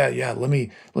 oh yeah, yeah, let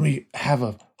me have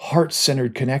a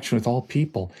heart-centered connection with all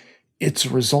people. It's a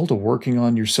result of working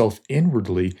on yourself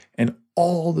inwardly and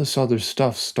all this other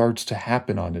stuff starts to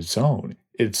happen on its own.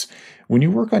 It's when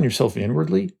you work on yourself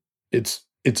inwardly, it's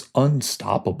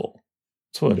unstoppable.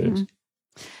 That's what it is. Mhm.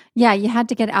 Yeah, you had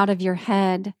to get out of your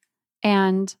head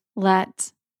and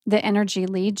let the energy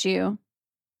lead you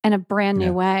in a brand new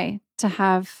Yeah. way to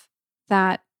have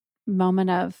that moment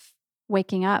of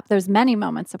waking up, those many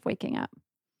moments of waking up.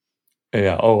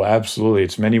 Yeah, oh, absolutely.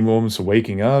 It's many moments of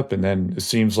waking up, and then it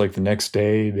seems like the next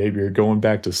day, maybe you're going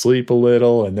back to sleep a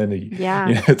little, and then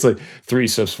Yeah. it's like 3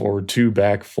 steps forward, 2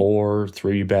 back, 4,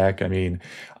 3 back. I mean,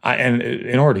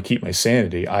 in order to keep my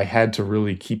sanity, I had to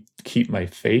really keep my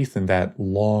faith in that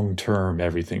long term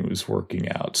everything was working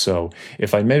out. So,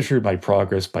 if I measured my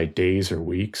progress by days or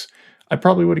weeks, I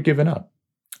probably would have given up.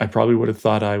 I probably would have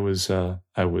thought I was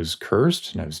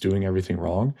cursed and I was doing everything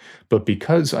wrong. But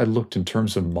because I looked in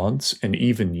terms of months and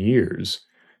even years,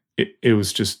 it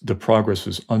was just the progress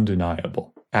was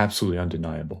undeniable, absolutely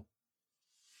undeniable.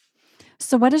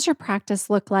 So, what does your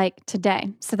practice look like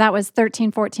today? So, that was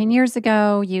 13, 14 years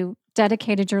ago. You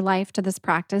dedicated your life to this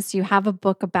practice. You have a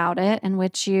book about it in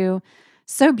which you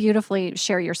so beautifully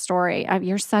share your story.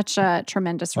 You're such a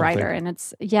tremendous Oh, writer. thank you.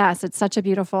 And yes, it's such a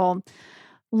beautiful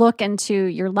look into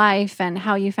your life and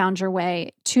how you found your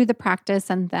way to the practice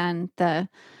and then the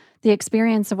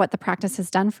experience of what the practice has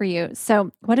done for you.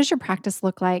 So, what does your practice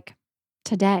look like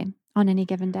today on any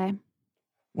given day?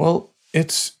 Well,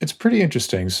 it's pretty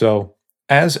interesting. So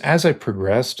as I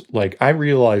progressed, like I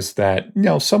realized that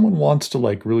someone wants to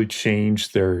like really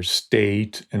change their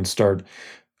state and start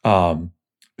um,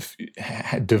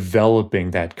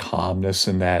 developing that calmness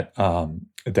and that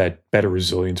better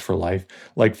resilience for life.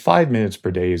 Like 5 minutes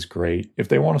per day is great. If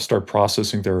they want to start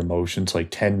processing their emotions, like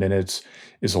 10 minutes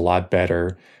is a lot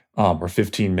better, or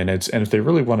 15 minutes. And if they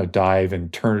really want to dive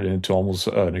and turn it into almost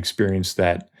an experience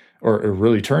that, or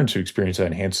really turn to experience that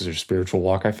enhances their spiritual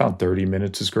walk, I found 30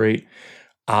 minutes is great.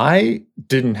 I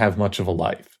didn't have much of a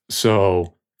life.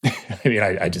 So I mean,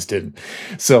 I just didn't.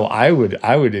 So I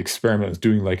would experiment with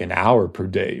doing like an hour per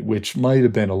day, which might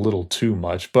have been a little too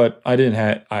much, but I didn't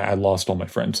have I lost all my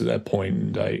friends at that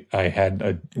point and I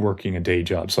had working a day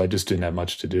job, so I just didn't have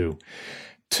much to do.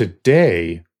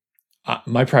 Today,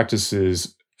 my practice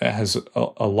has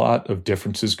a lot of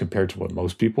differences compared to what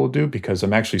most people do because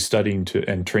I'm actually studying to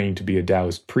and training to be a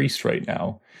Taoist priest right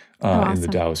now Oh, in the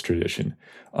awesome. Taoist tradition,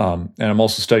 and I'm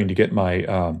also studying to get my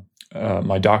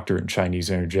doctorate in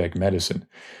Chinese energetic medicine.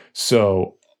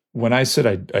 So when I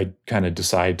said I kind of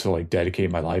decide to like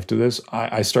dedicate my life to this,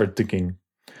 I started thinking,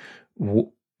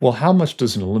 well, how much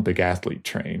does an Olympic athlete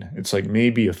train? It's like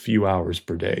maybe a few hours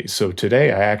per day. So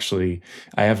today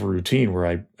I have a routine where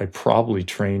I probably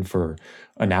train for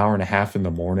an hour and a half in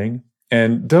the morning.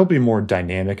 And there'll be more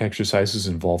dynamic exercises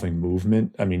involving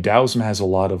movement. I mean, Taoism has a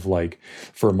lot of like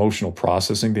for emotional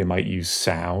processing, they might use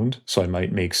sound. So I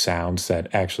might make sounds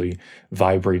that actually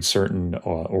vibrate certain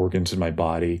organs in my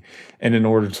body. And in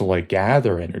order to like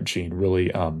gather energy and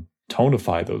really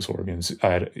tonify those organs.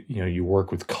 You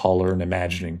work with color and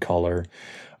imagining color,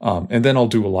 and then I'll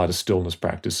do a lot of stillness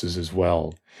practices as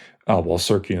well while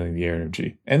circulating the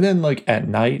energy. And then, like at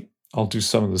night, I'll do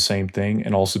some of the same thing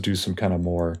and also do some kind of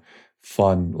more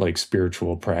fun, like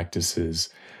spiritual practices.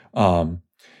 Um,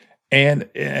 and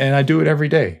I do it every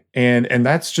day. And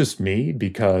that's just me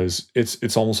because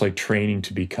it's almost like training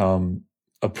to become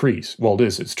a priest. Well, it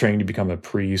is. It's training to become a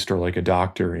priest or like a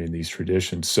doctor in these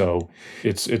traditions. So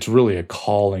it's really a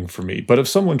calling for me. But if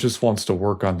someone just wants to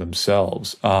work on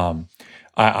themselves,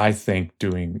 I think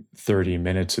doing 30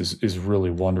 minutes is really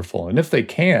wonderful. And if they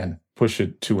can push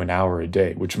it to an hour a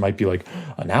day, which might be like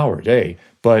an hour a day,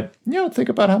 but think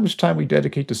about how much time we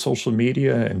dedicate to social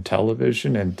media and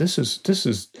television, and this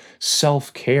is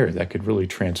self-care that could really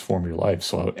transform your life.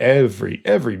 So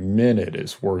every minute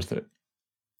is worth it.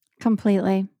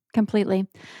 Completely. Completely.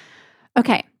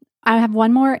 Okay. I have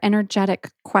one more energetic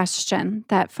question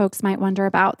that folks might wonder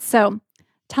about. So,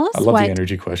 tell I us love the what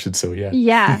energy question. So yeah.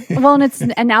 yeah. Well,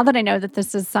 and now that I know that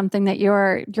this is something that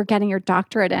you're getting your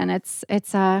doctorate in, it's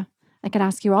I could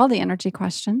ask you all the energy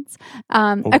questions.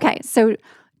 Oh, Okay, so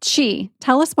chi.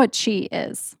 Tell us what chi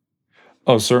is.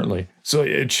 oh, certainly.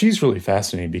 So she's really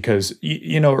fascinating because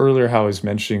earlier how I was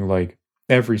mentioning like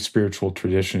every spiritual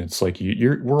tradition, it's like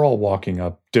we're all walking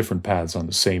up different paths on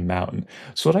the same mountain.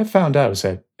 So what I found out is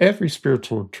that every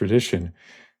spiritual tradition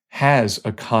has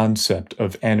a concept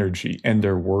of energy and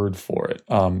their word for it.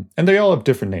 And they all have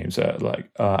different names.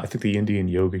 I think the Indian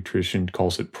yogic tradition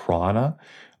calls it prana.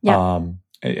 Yep.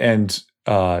 And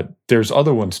there's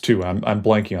other ones too. I'm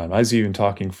blanking on. I was even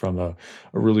talking from a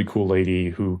really cool lady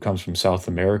who comes from South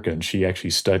America, and she actually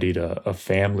studied a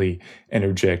family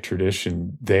energetic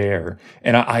tradition there,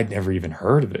 and I'd never even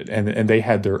heard of it. And they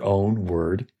had their own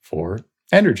word for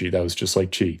energy that was just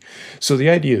like chi. So the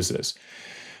idea is this: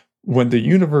 when the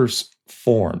universe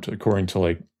formed, according to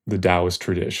like the Taoist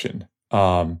tradition,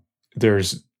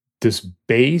 there's this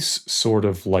base sort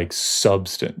of like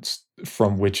substance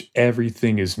from which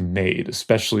everything is made,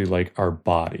 especially like our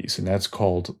bodies, and that's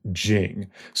called Jing.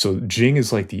 So Jing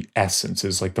is like the essence,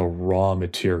 is like the raw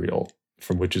material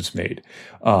from which it's made,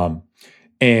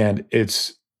 and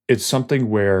it's something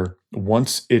where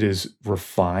once it is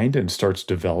refined and starts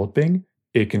developing,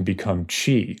 it can become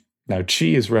qi. Now,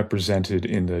 qi is represented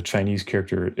in the Chinese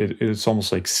character. It's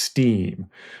almost like steam,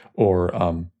 or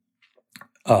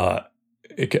uh,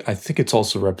 I think it's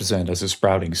also represented as a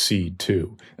sprouting seed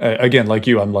too. Again, like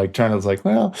you, I'm like trying to like,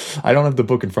 well, I don't have the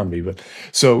book in front of me, but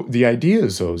so the idea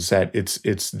is though is that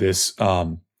it's this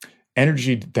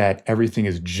energy that everything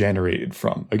is generated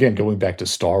from. Again, going back to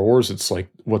Star Wars, it's like,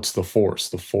 what's the Force?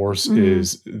 The Force Mm-hmm.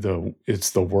 is it's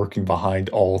the working behind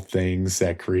all things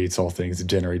that creates all things, that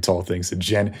generates all things,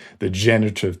 the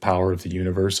generative power of the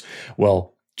universe.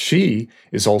 Well, Chi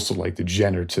is also like the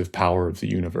generative power of the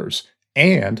universe.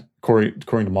 And according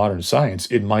to modern science,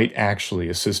 it might actually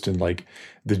assist in like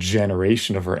the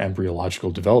generation of our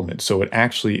embryological development. So it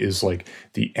actually is like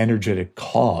the energetic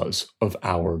cause of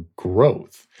our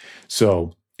growth.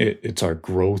 So it's our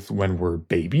growth when we're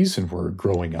babies and we're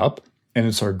growing up, and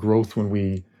it's our growth when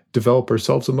we develop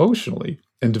ourselves emotionally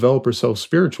and develop ourselves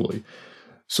spiritually.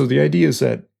 So the idea is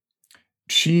that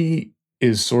she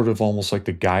is sort of almost like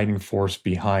the guiding force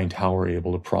behind how we're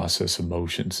able to process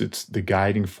emotions. It's the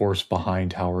guiding force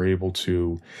behind how we're able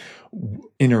to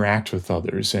interact with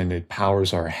others, and it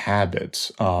powers our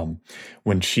habits.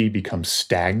 When she becomes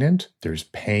stagnant, there's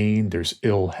pain, there's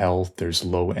ill health, there's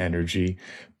low energy.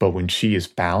 But when she is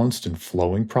balanced and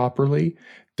flowing properly,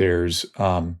 there's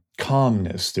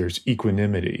calmness, there's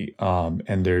equanimity,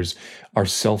 and there's our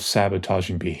self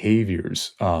sabotaging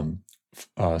behaviors.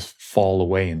 Fall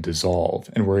away and dissolve,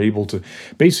 and we're able to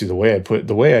basically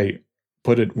the way I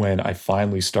put it when I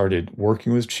finally started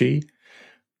working with chi,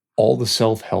 all the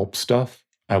self-help stuff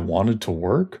I wanted to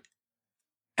work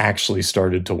actually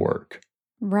started to work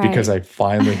because Right. I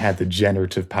finally had the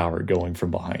generative power going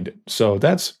from behind it. So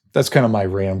that's kind of my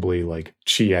rambly like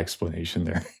chi explanation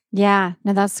there. Yeah.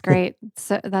 No, that's great.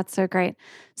 So that's so great.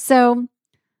 So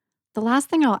the last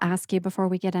thing I'll ask you before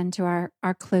we get into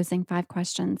our closing 5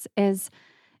 questions is,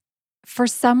 for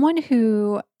someone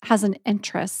who has an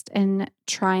interest in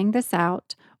trying this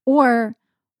out or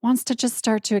wants to just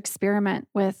start to experiment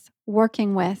with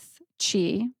working with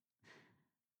chi,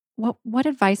 what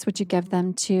advice would you give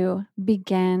them to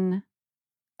begin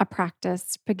a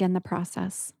practice, begin the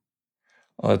process?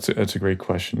 Oh, that's a great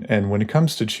question. And when it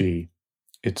comes to chi,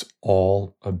 it's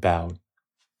all about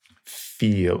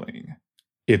feeling.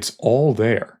 It's all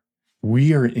there.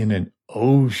 We are in an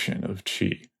ocean of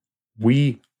chi.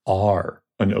 We are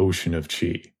an ocean of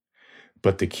chi.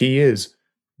 But the key is,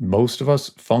 most of us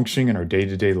functioning in our day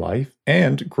to day life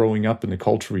and growing up in the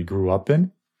culture we grew up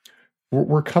in,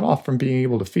 we're cut off from being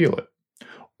able to feel it.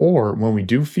 Or when we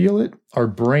do feel it, our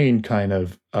brain kind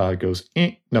of goes,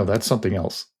 no, that's something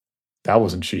else. That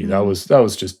wasn't chi. Mm, That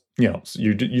was just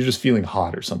you're just feeling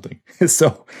hot or something.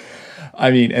 So,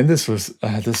 I mean, and this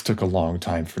took a long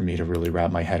time for me to really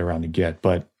wrap my head around to get.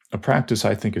 But a practice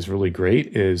I think is really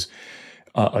great is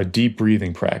a deep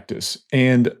breathing practice,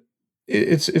 and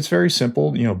it's very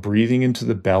simple. Breathing into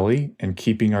the belly and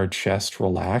keeping our chest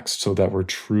relaxed so that we're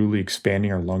truly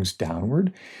expanding our lungs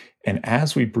downward. And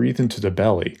as we breathe into the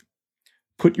belly,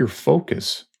 put your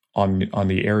focus on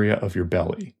the area of your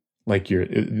belly, like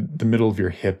the middle of your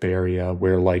hip area,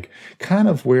 where like kind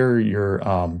of where your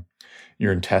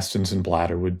intestines and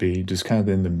bladder would be, just kind of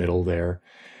in the middle there.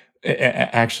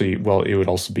 Actually, well, it would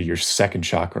also be your second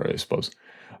chakra, I suppose.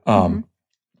 mhm. Um,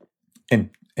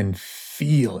 and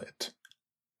feel it,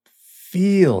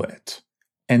 feel it,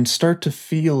 and start to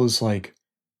feel is like,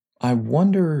 I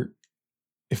wonder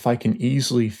if I can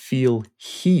easily feel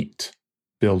heat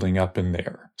building up in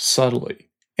there subtly.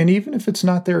 And even if it's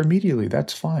not there immediately,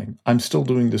 that's fine. I'm still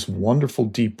doing this wonderful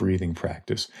deep breathing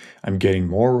practice. I'm getting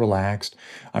more relaxed.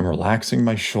 I'm relaxing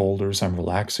my shoulders. I'm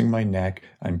relaxing my neck.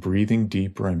 I'm breathing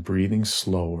deeper. I'm breathing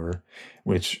slower,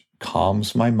 which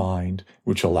calms my mind,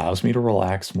 which allows me to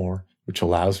relax more, which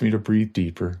allows me to breathe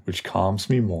deeper, which calms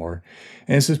me more.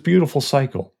 And it's this beautiful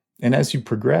cycle. And as you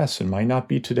progress, it might not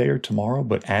be today or tomorrow,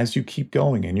 but as you keep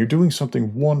going and you're doing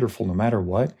something wonderful no matter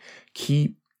what,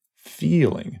 keep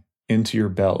feeling into your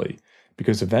belly,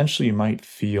 because eventually you might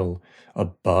feel a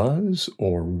buzz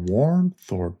or warmth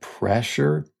or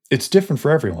pressure. It's different for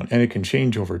everyone and it can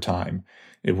change over time.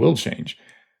 It will change,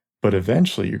 but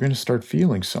eventually you're going to start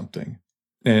feeling something.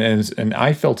 And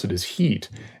I felt it as heat.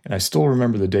 And I still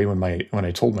remember the day when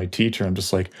I told my teacher, I'm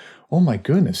just like, oh my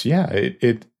goodness, yeah,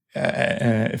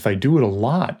 if I do it a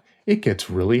lot, it gets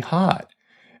really hot.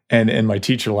 And my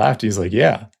teacher laughed. He's like,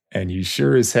 yeah, and you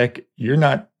sure as heck, you're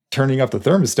not turning up the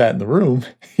thermostat in the room.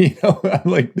 I'm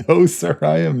like, no, sir,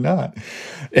 I am not.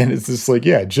 And it's just like,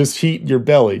 yeah, just heat your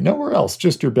belly. Nowhere else,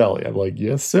 just your belly. I'm like,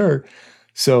 yes, sir.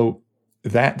 So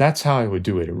that's how I would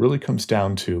do it. It really comes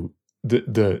down to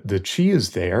the chi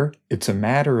is there. It's a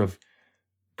matter of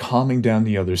calming down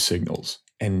the other signals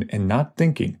and not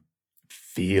thinking,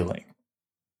 feeling.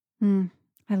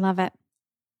 I love it.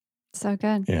 So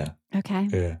good. Yeah. Okay.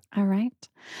 Yeah. All right.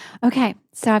 Okay.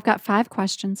 So I've got 5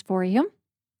 questions for you.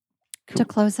 Cool. To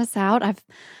close us out. I've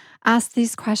asked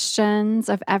these questions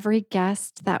of every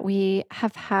guest that we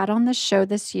have had on the show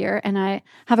this year, and I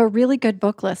have a really good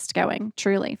book list going,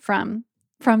 truly, from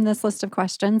this list of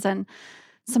questions and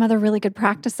some other really good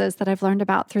practices that I've learned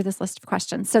about through this list of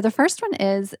questions. So the first one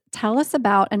is, tell us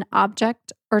about an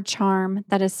object or charm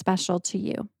that is special to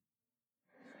you.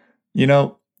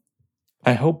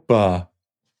 I hope I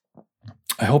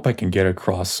can get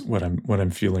across what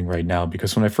I'm feeling right now,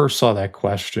 because when I first saw that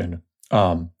question,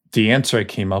 the answer I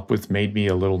came up with made me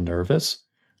a little nervous.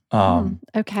 And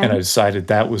I decided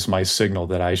that was my signal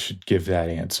that I should give that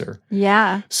answer.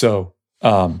 Yeah. So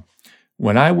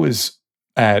when I was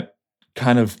at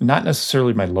kind of not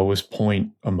necessarily my lowest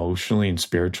point emotionally and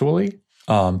spiritually,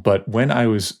 but when I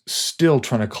was still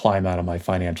trying to climb out of my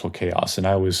financial chaos and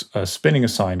I was spinning a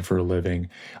sign for a living,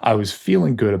 I was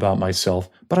feeling good about myself,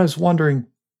 but I was wondering,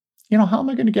 how am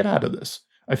I going to get out of this?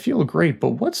 I feel great,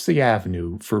 but what's the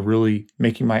avenue for really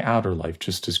making my outer life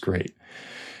just as great?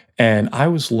 And I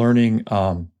was learning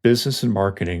business and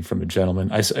marketing from a gentleman.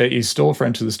 He's still a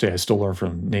friend to this day. I still learn from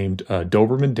him, named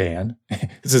Doberman Dan.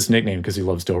 It's his nickname because he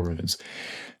loves Dobermans.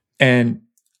 And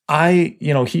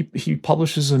he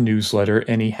publishes a newsletter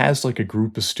and he has like a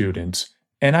group of students.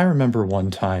 And I remember one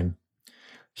time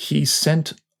he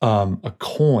sent a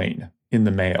coin in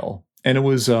the mail, and it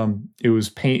was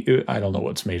paint. I don't know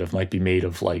what it's made of. It might be made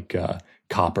of like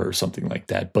copper or something like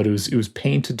that. But it was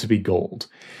painted to be gold.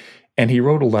 And he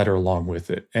wrote a letter along with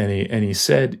it. And he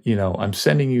said, I'm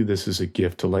sending you this as a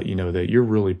gift to let you know that you're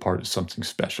really part of something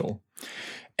special.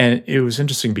 And it was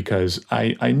interesting because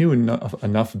I knew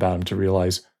enough about him to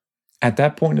realize at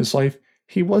that point in his life,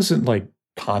 he wasn't like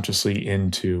consciously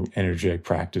into energetic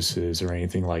practices or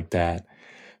anything like that.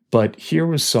 But here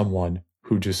was someone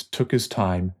who just took his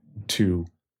time to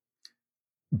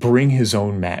bring his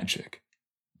own magic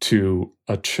to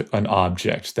an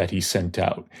object that he sent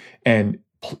out. And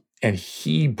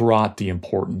he brought the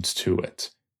importance to it.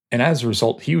 And as a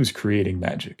result, he was creating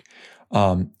magic.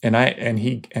 And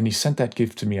he sent that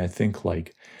gift to me, I think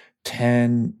like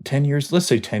 10 years, let's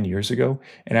say 10 years ago.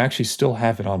 And I actually still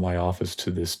have it on my office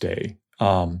to this day.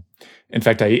 In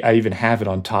fact, I even have it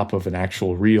on top of an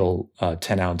actual real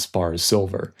 10-ounce bar of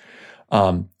silver.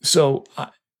 So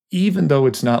even though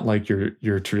it's not like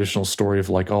your traditional story of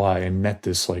like, oh, I met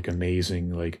this like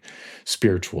amazing like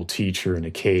spiritual teacher in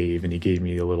a cave and he gave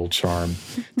me a little charm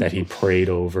that he prayed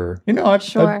over.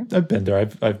 I've been there.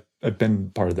 I've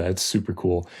been part of that. It's super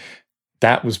cool.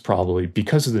 That was probably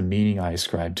because of the meaning I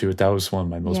ascribed to it. That was one of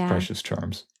my most precious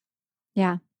charms.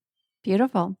 Yeah.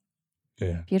 Beautiful.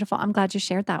 Yeah. Beautiful. I'm glad you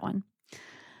shared that one.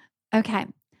 Okay.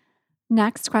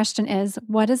 Next question is,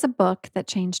 what is a book that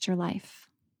changed your life?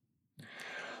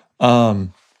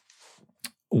 One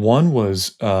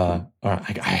was, I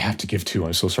have to give 2.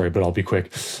 I'm so sorry, but I'll be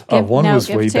quick. One was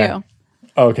way back.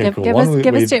 Okay, cool.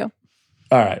 Give us 2.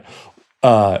 All right.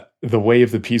 The Way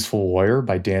of the Peaceful Warrior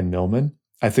by Dan Millman.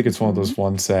 I think it's one of those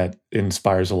ones that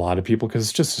inspires a lot of people because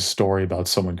it's just a story about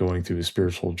someone going through a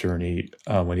spiritual journey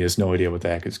when he has no idea what the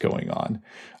heck is going on,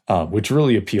 which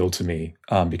really appealed to me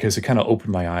because it kind of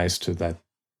opened my eyes to that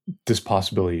this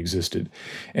possibility existed.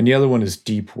 And the other one is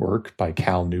Deep Work by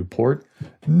Cal Newport.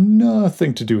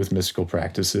 Nothing to do with mystical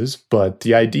practices, but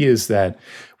the idea is that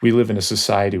we live in a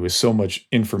society with so much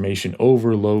information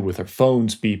overload with our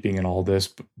phones beeping and all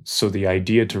this. So the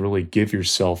idea to really give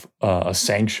yourself a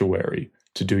sanctuary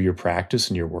to do your practice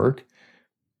and your work,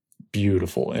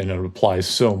 beautiful. And it applies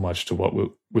so much to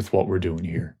with what we're doing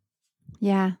here.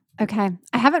 Yeah. Okay.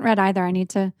 I haven't read either. I need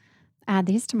to add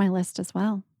these to my list as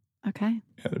well. Okay.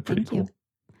 Yeah, they're pretty cool.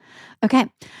 Okay.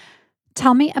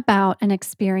 Tell me about an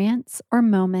experience or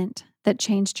moment that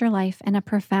changed your life in a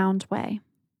profound way.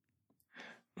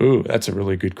 Ooh, that's a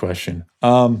really good question.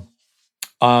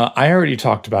 I already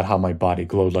talked about how my body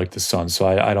glowed like the sun, so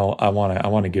I don't. I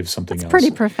want to give something It's else.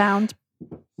 pretty profound.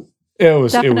 It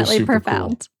was Definitely super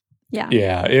profound. cool. Yeah.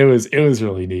 Yeah, it was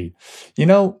really neat.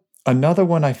 Another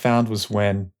one I found was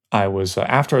when I was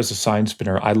after I was a sign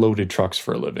spinner, I loaded trucks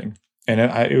for a living, and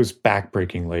it was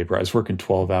backbreaking labor. I was working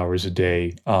 12 hours a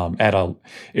day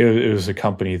it was a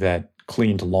company that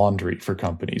cleaned laundry for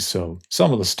companies. So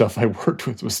some of the stuff I worked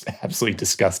with was absolutely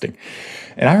disgusting.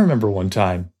 And I remember one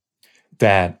time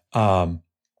that I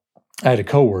had a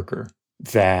coworker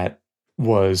that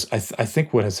was I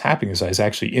think what is happening is I was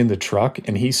actually in the truck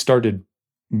and he started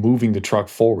moving the truck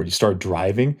forward. He started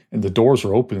driving and the doors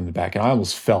were open in the back and I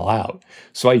almost fell out.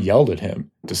 So I yelled at him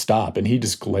to stop and he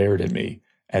just glared at me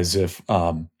as if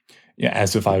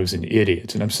as if I was an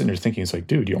idiot. And I'm sitting there thinking, it's like,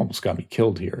 dude, you almost got me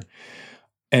killed here.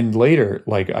 And later,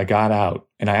 like I got out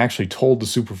and I actually told the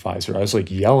supervisor, I was like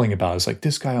yelling about it. I was like,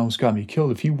 this guy almost got me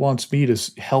killed. If he wants me to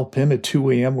help him at 2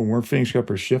 a.m. when we're finishing up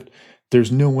our shift, there's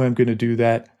no way I'm going to do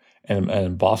that.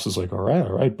 And boss is like, all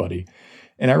right, buddy.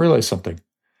 And I realized something.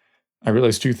 I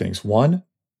realized two things. One,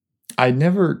 I had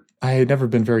never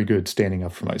been very good standing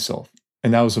up for myself.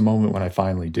 And that was a moment when I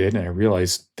finally did. And I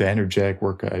realized the energetic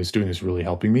work I was doing is really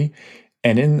helping me.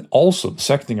 And in also the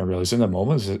second thing I realized in that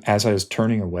moment is that as I was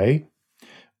turning away,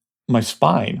 my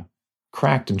spine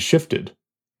cracked and shifted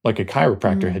like a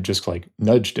chiropractor had just like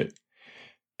nudged it.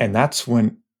 And that's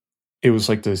when it was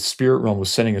like the spirit realm was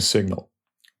sending a signal.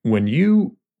 When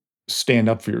you stand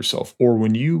up for yourself or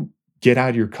when you get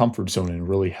out of your comfort zone in a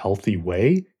really healthy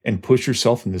way and push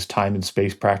yourself in this time and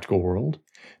space practical world,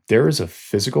 there is a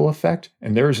physical effect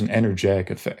and there is an energetic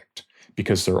effect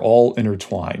because they're all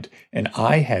intertwined. And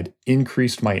I had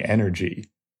increased my energy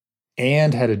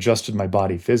and had adjusted my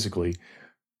body physically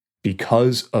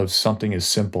because of something as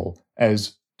simple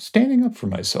as standing up for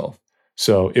myself.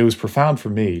 So it was profound for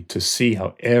me to see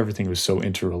how everything was so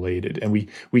interrelated. And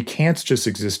we can't just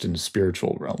exist in the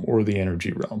spiritual realm or the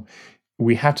energy realm.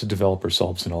 We have to develop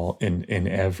ourselves in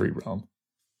every realm.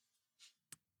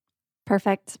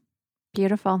 Perfect.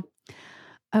 Beautiful.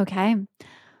 Okay.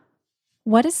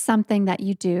 What is something that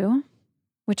you do,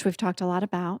 which we've talked a lot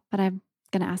about, but I'm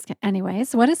going to ask it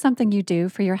anyways. What is something you do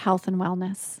for your health and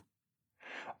wellness?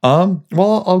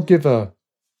 Well, I'll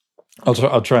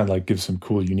try and like give some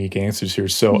cool, unique answers here.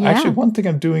 So actually Yeah. one thing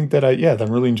I'm doing that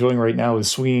I'm really enjoying right now is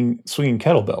swinging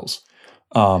kettlebells.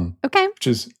 Okay.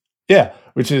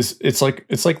 It's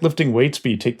like lifting weights,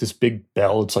 but you take this big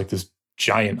bell, it's like this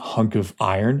giant hunk of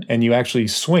iron, and you actually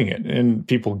swing it. And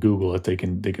people Google it, they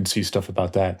can see stuff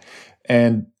about that.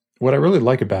 And what I really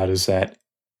like about it is that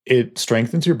it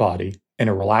strengthens your body and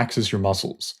it relaxes your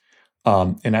muscles.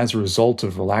 And as a result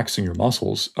of relaxing your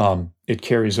muscles, it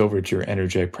carries over to your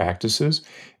energetic practices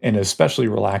and especially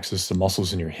relaxes the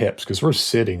muscles in your hips because we're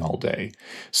sitting all day.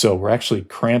 So we're actually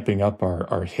cramping up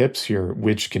our hips here,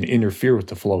 which can interfere with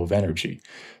the flow of energy.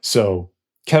 So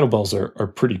kettlebells are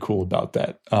pretty cool about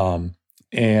that.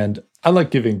 And I like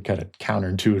giving kind of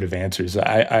counterintuitive answers.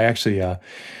 I actually,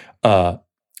 uh,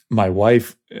 my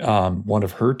wife, one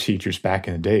of her teachers back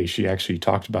in the day, she actually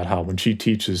talked about how when she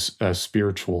teaches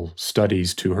spiritual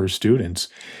studies to her students,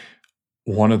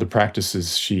 one of the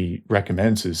practices she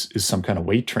recommends is some kind of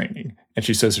weight training. And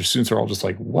she says her students are all just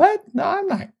like, what? No, I'm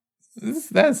not.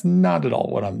 That's not at all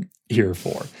what I'm here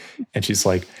for. And she's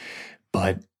like,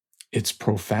 but it's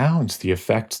profound the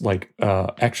effect like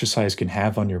exercise can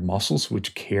have on your muscles,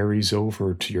 which carries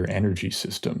over to your energy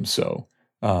system. So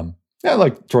I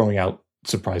like throwing out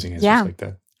surprising answers like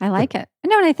that. I like it.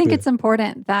 No, and I think Yeah. it's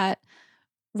important that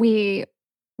we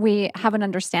have an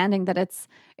understanding that it's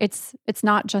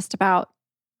not just about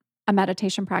a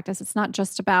meditation practice. It's not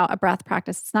just about a breath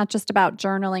practice. It's not just about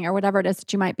journaling or whatever it is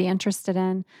that you might be interested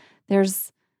in.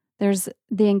 There's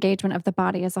the engagement of the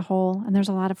body as a whole, and there's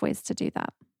a lot of ways to do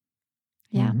that.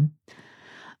 Yeah.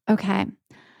 Mm-hmm. Okay.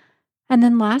 And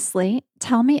then lastly,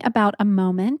 tell me about a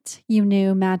moment you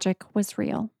knew magic was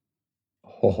real.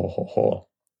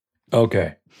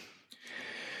 Okay.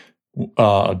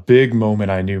 A big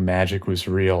moment I knew magic was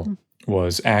real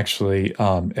was actually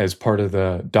as part of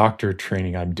the doctor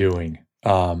training I'm doing.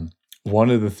 One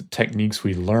of the techniques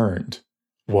we learned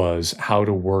was how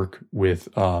to work with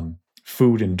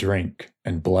food and drink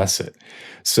and bless it.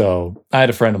 So I had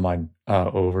a friend of mine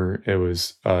over. It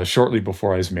was shortly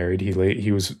before I was married.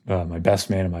 He was my best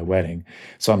man at my wedding.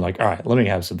 So I'm like, all right, let me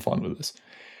have some fun with this.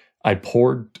 I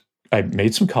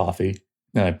made some coffee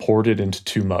and I poured it into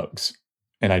 2 mugs.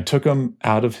 And I took them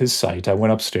out of his sight. I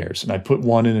went upstairs and I put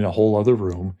one in a whole other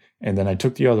room. And then I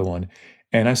took the other one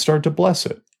and I started to bless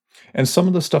it. And some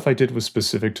of the stuff I did was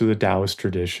specific to the Taoist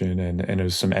tradition and it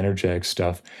was some energetic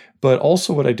stuff. But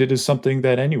also what I did is something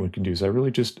that anyone can do. Is I really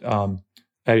just,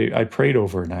 I prayed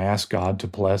over it and I asked God to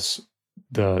bless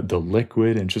the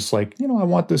liquid and just like, I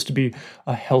want this to be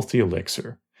a healthy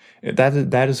elixir.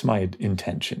 That is my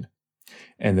intention.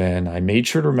 And then I made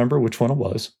sure to remember which one it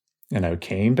was. And I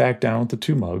came back down with the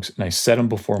 2 mugs and I set them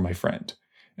before my friend.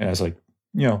 And I was like,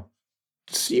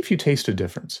 see if you taste a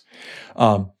difference.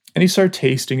 And he started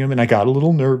tasting them and I got a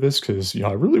little nervous because,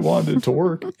 I really wanted it to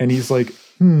work. And he's like,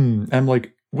 I'm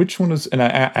like, which one is, and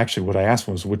what I asked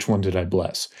him was, which one did I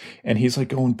bless? And he's like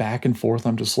going back and forth.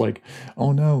 I'm just like,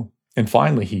 oh no. And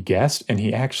finally he guessed and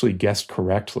he actually guessed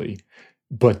correctly.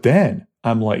 But then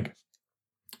I'm like,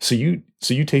 so you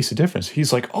taste a difference.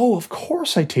 He's like, oh, of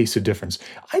course I taste a difference.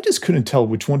 I just couldn't tell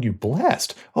which one you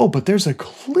blessed. Oh, but there's a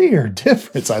clear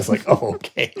difference. I was like, oh,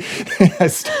 okay. I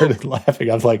started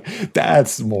laughing. I was like,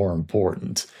 that's more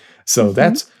important. So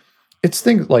it's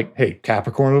things like, hey,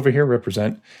 Capricorn over here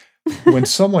represent when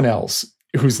someone else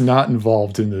who's not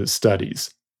involved in the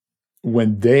studies,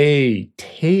 when they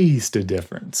taste a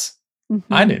difference,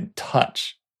 I didn't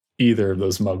touch either of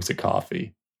those mugs of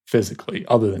coffee physically,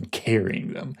 other than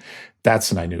carrying them. That's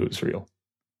when I knew it was real.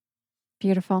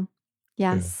 Beautiful.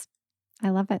 Yes. Yeah.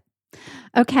 I love it.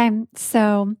 Okay.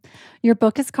 So your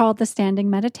book is called The Standing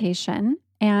Meditation.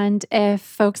 And if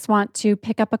folks want to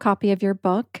pick up a copy of your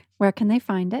book, where can they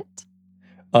find it?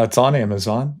 It's on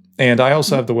Amazon. And I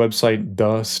also have the website,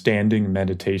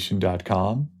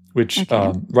 thestandingmeditation.com, which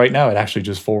right now it actually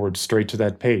just forwards straight to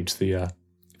that page.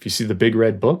 If you see the big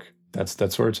red book,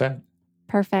 that's where it's at.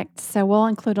 Perfect. So we'll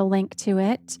include a link to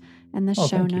it in the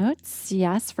show notes.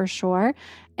 Yes, for sure.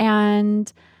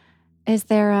 And is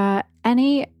there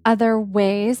any other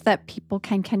ways that people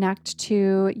can connect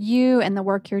to you and the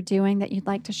work you're doing that you'd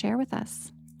like to share with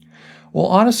us? Well,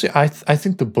 honestly, I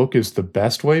think the book is the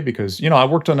best way because, I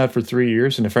worked on that for 3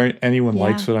 years. And if anyone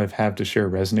likes what I have to share,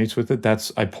 resonates with it,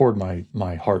 I poured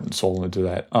my heart and soul into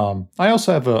that. I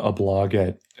also have a blog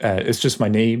it's just my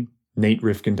name,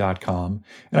 NateRifkin.com.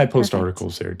 And I post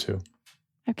articles there too.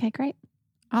 Okay, great.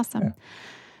 Awesome. Yeah.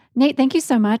 Nate, thank you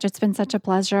so much. It's been such a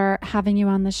pleasure having you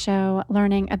on the show,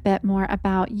 learning a bit more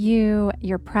about you,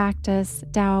 your practice,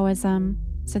 Daoism.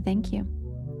 So thank you.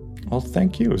 Well,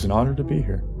 thank you. It was an honor to be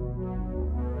here.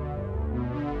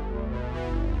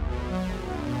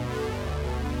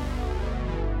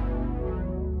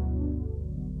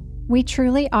 We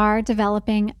truly are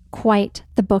developing quite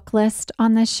the book list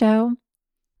on this show.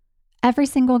 Every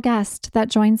single guest that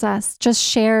joins us just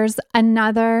shares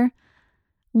another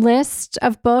list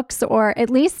of books, or at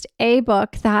least a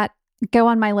book that go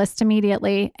on my list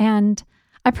immediately. And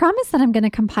I promise that I'm going to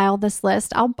compile this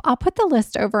list. I'll put the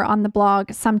list over on the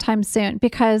blog sometime soon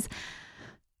because,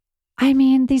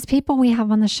 these people we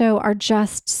have on the show are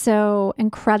just so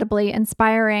incredibly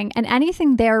inspiring. And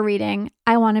anything they're reading,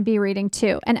 I want to be reading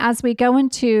too. And as we go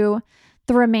into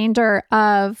the remainder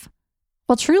of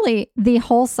truly the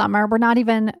whole summer. We're not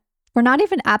even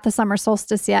at the summer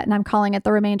solstice yet, and I'm calling it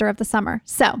the remainder of the summer.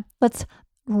 So let's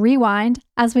rewind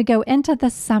as we go into the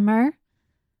summer.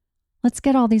 Let's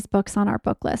get all these books on our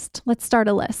book list. Let's start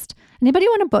a list. Anybody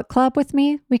want a book club with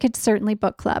me? We could certainly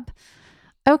book club.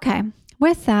 Okay.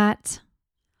 With that,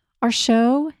 our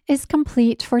show is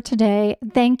complete for today.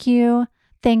 Thank you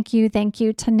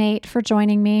to Nate for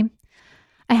joining me.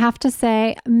 I have to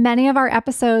say, many of our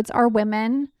episodes are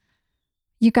women.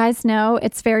 You guys know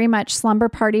it's very much slumber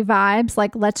party vibes.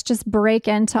 Like, let's just break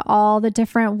into all the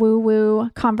different woo-woo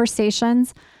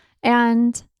conversations.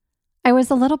 And I was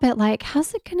a little bit like,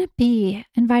 how's it going to be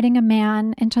inviting a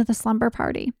man into the slumber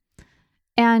party?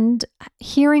 And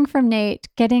hearing from Nate,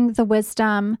 getting the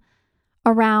wisdom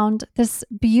around this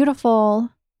beautiful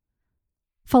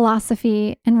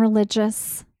philosophy and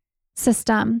religious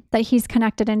system that he's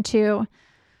connected into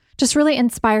just really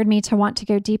inspired me to want to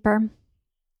go deeper.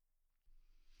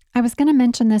 I was going to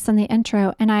mention this in the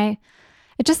intro, and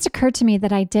it just occurred to me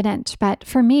that I didn't. But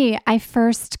for me, I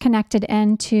first connected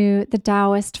into the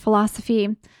Taoist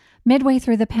philosophy midway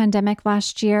through the pandemic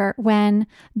last year when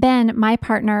Ben, my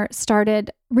partner,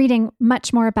 started reading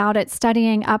much more about it,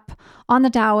 studying up on the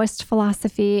Taoist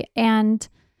philosophy and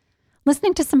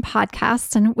listening to some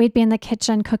podcasts. And we'd be in the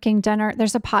kitchen cooking dinner.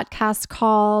 There's a podcast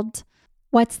called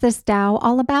What's This Tao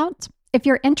All About? If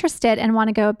you're interested and want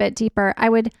to go a bit deeper, I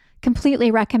would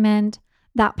completely recommend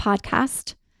that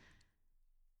podcast.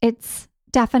 It's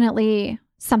definitely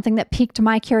something that piqued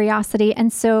my curiosity.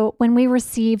 And so when we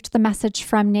received the message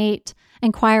from Nate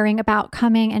inquiring about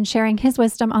coming and sharing his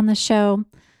wisdom on the show,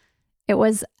 it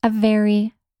was a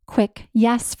very quick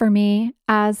yes for me,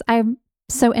 as I'm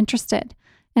so interested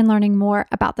in learning more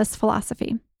about this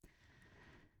philosophy.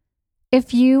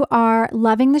 If you are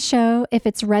loving the show, if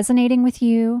it's resonating with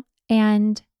you,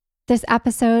 and this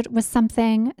episode was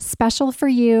something special for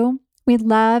you, we'd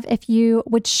love if you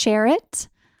would share it.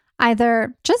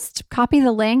 Either just copy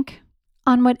the link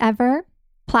on whatever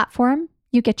platform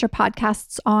you get your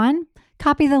podcasts on,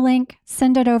 copy the link,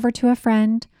 send it over to a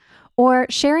friend, or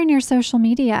share in your social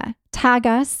media. Tag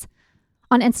us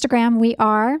on Instagram. We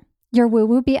are Your Woo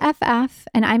Woo BFF,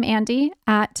 and I'm Andy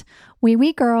at Wee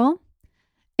Wee Girl.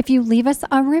 If you leave us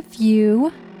a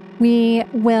review, we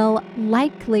will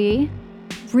likely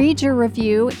read your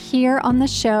review here on the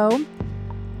show.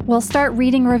 We'll start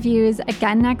reading reviews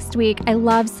again next week. I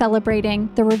love celebrating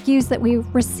the reviews that we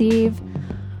receive.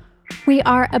 We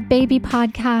are a baby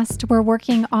podcast. We're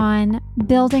working on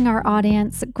building our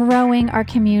audience, growing our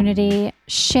community,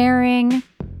 sharing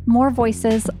more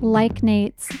voices like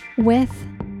Nate's with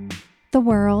the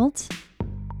world,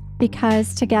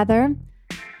 because together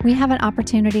we have an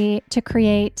opportunity to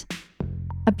create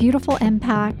a beautiful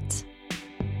impact,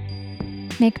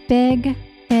 make big,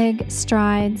 big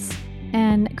strides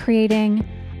and creating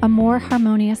a more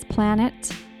harmonious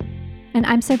planet. And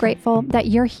I'm so grateful that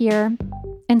you're here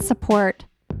in support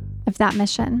of that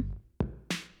mission.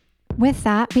 With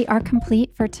that, we are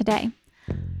complete for today.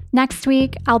 Next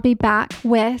week, I'll be back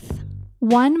with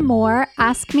one more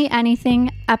Ask Me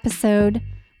Anything episode.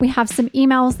 We have some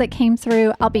emails that came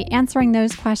through. I'll be answering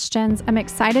those questions. I'm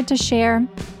excited to share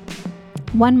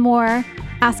one more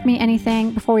Ask Me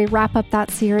Anything before we wrap up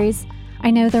that series. I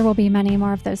know there will be many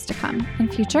more of those to come in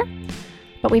future,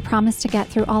 but we promise to get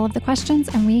through all of the questions,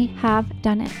 and we have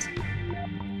done it.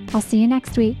 I'll see you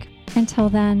next week. Until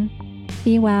then,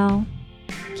 be well,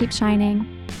 keep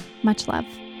shining. Much love.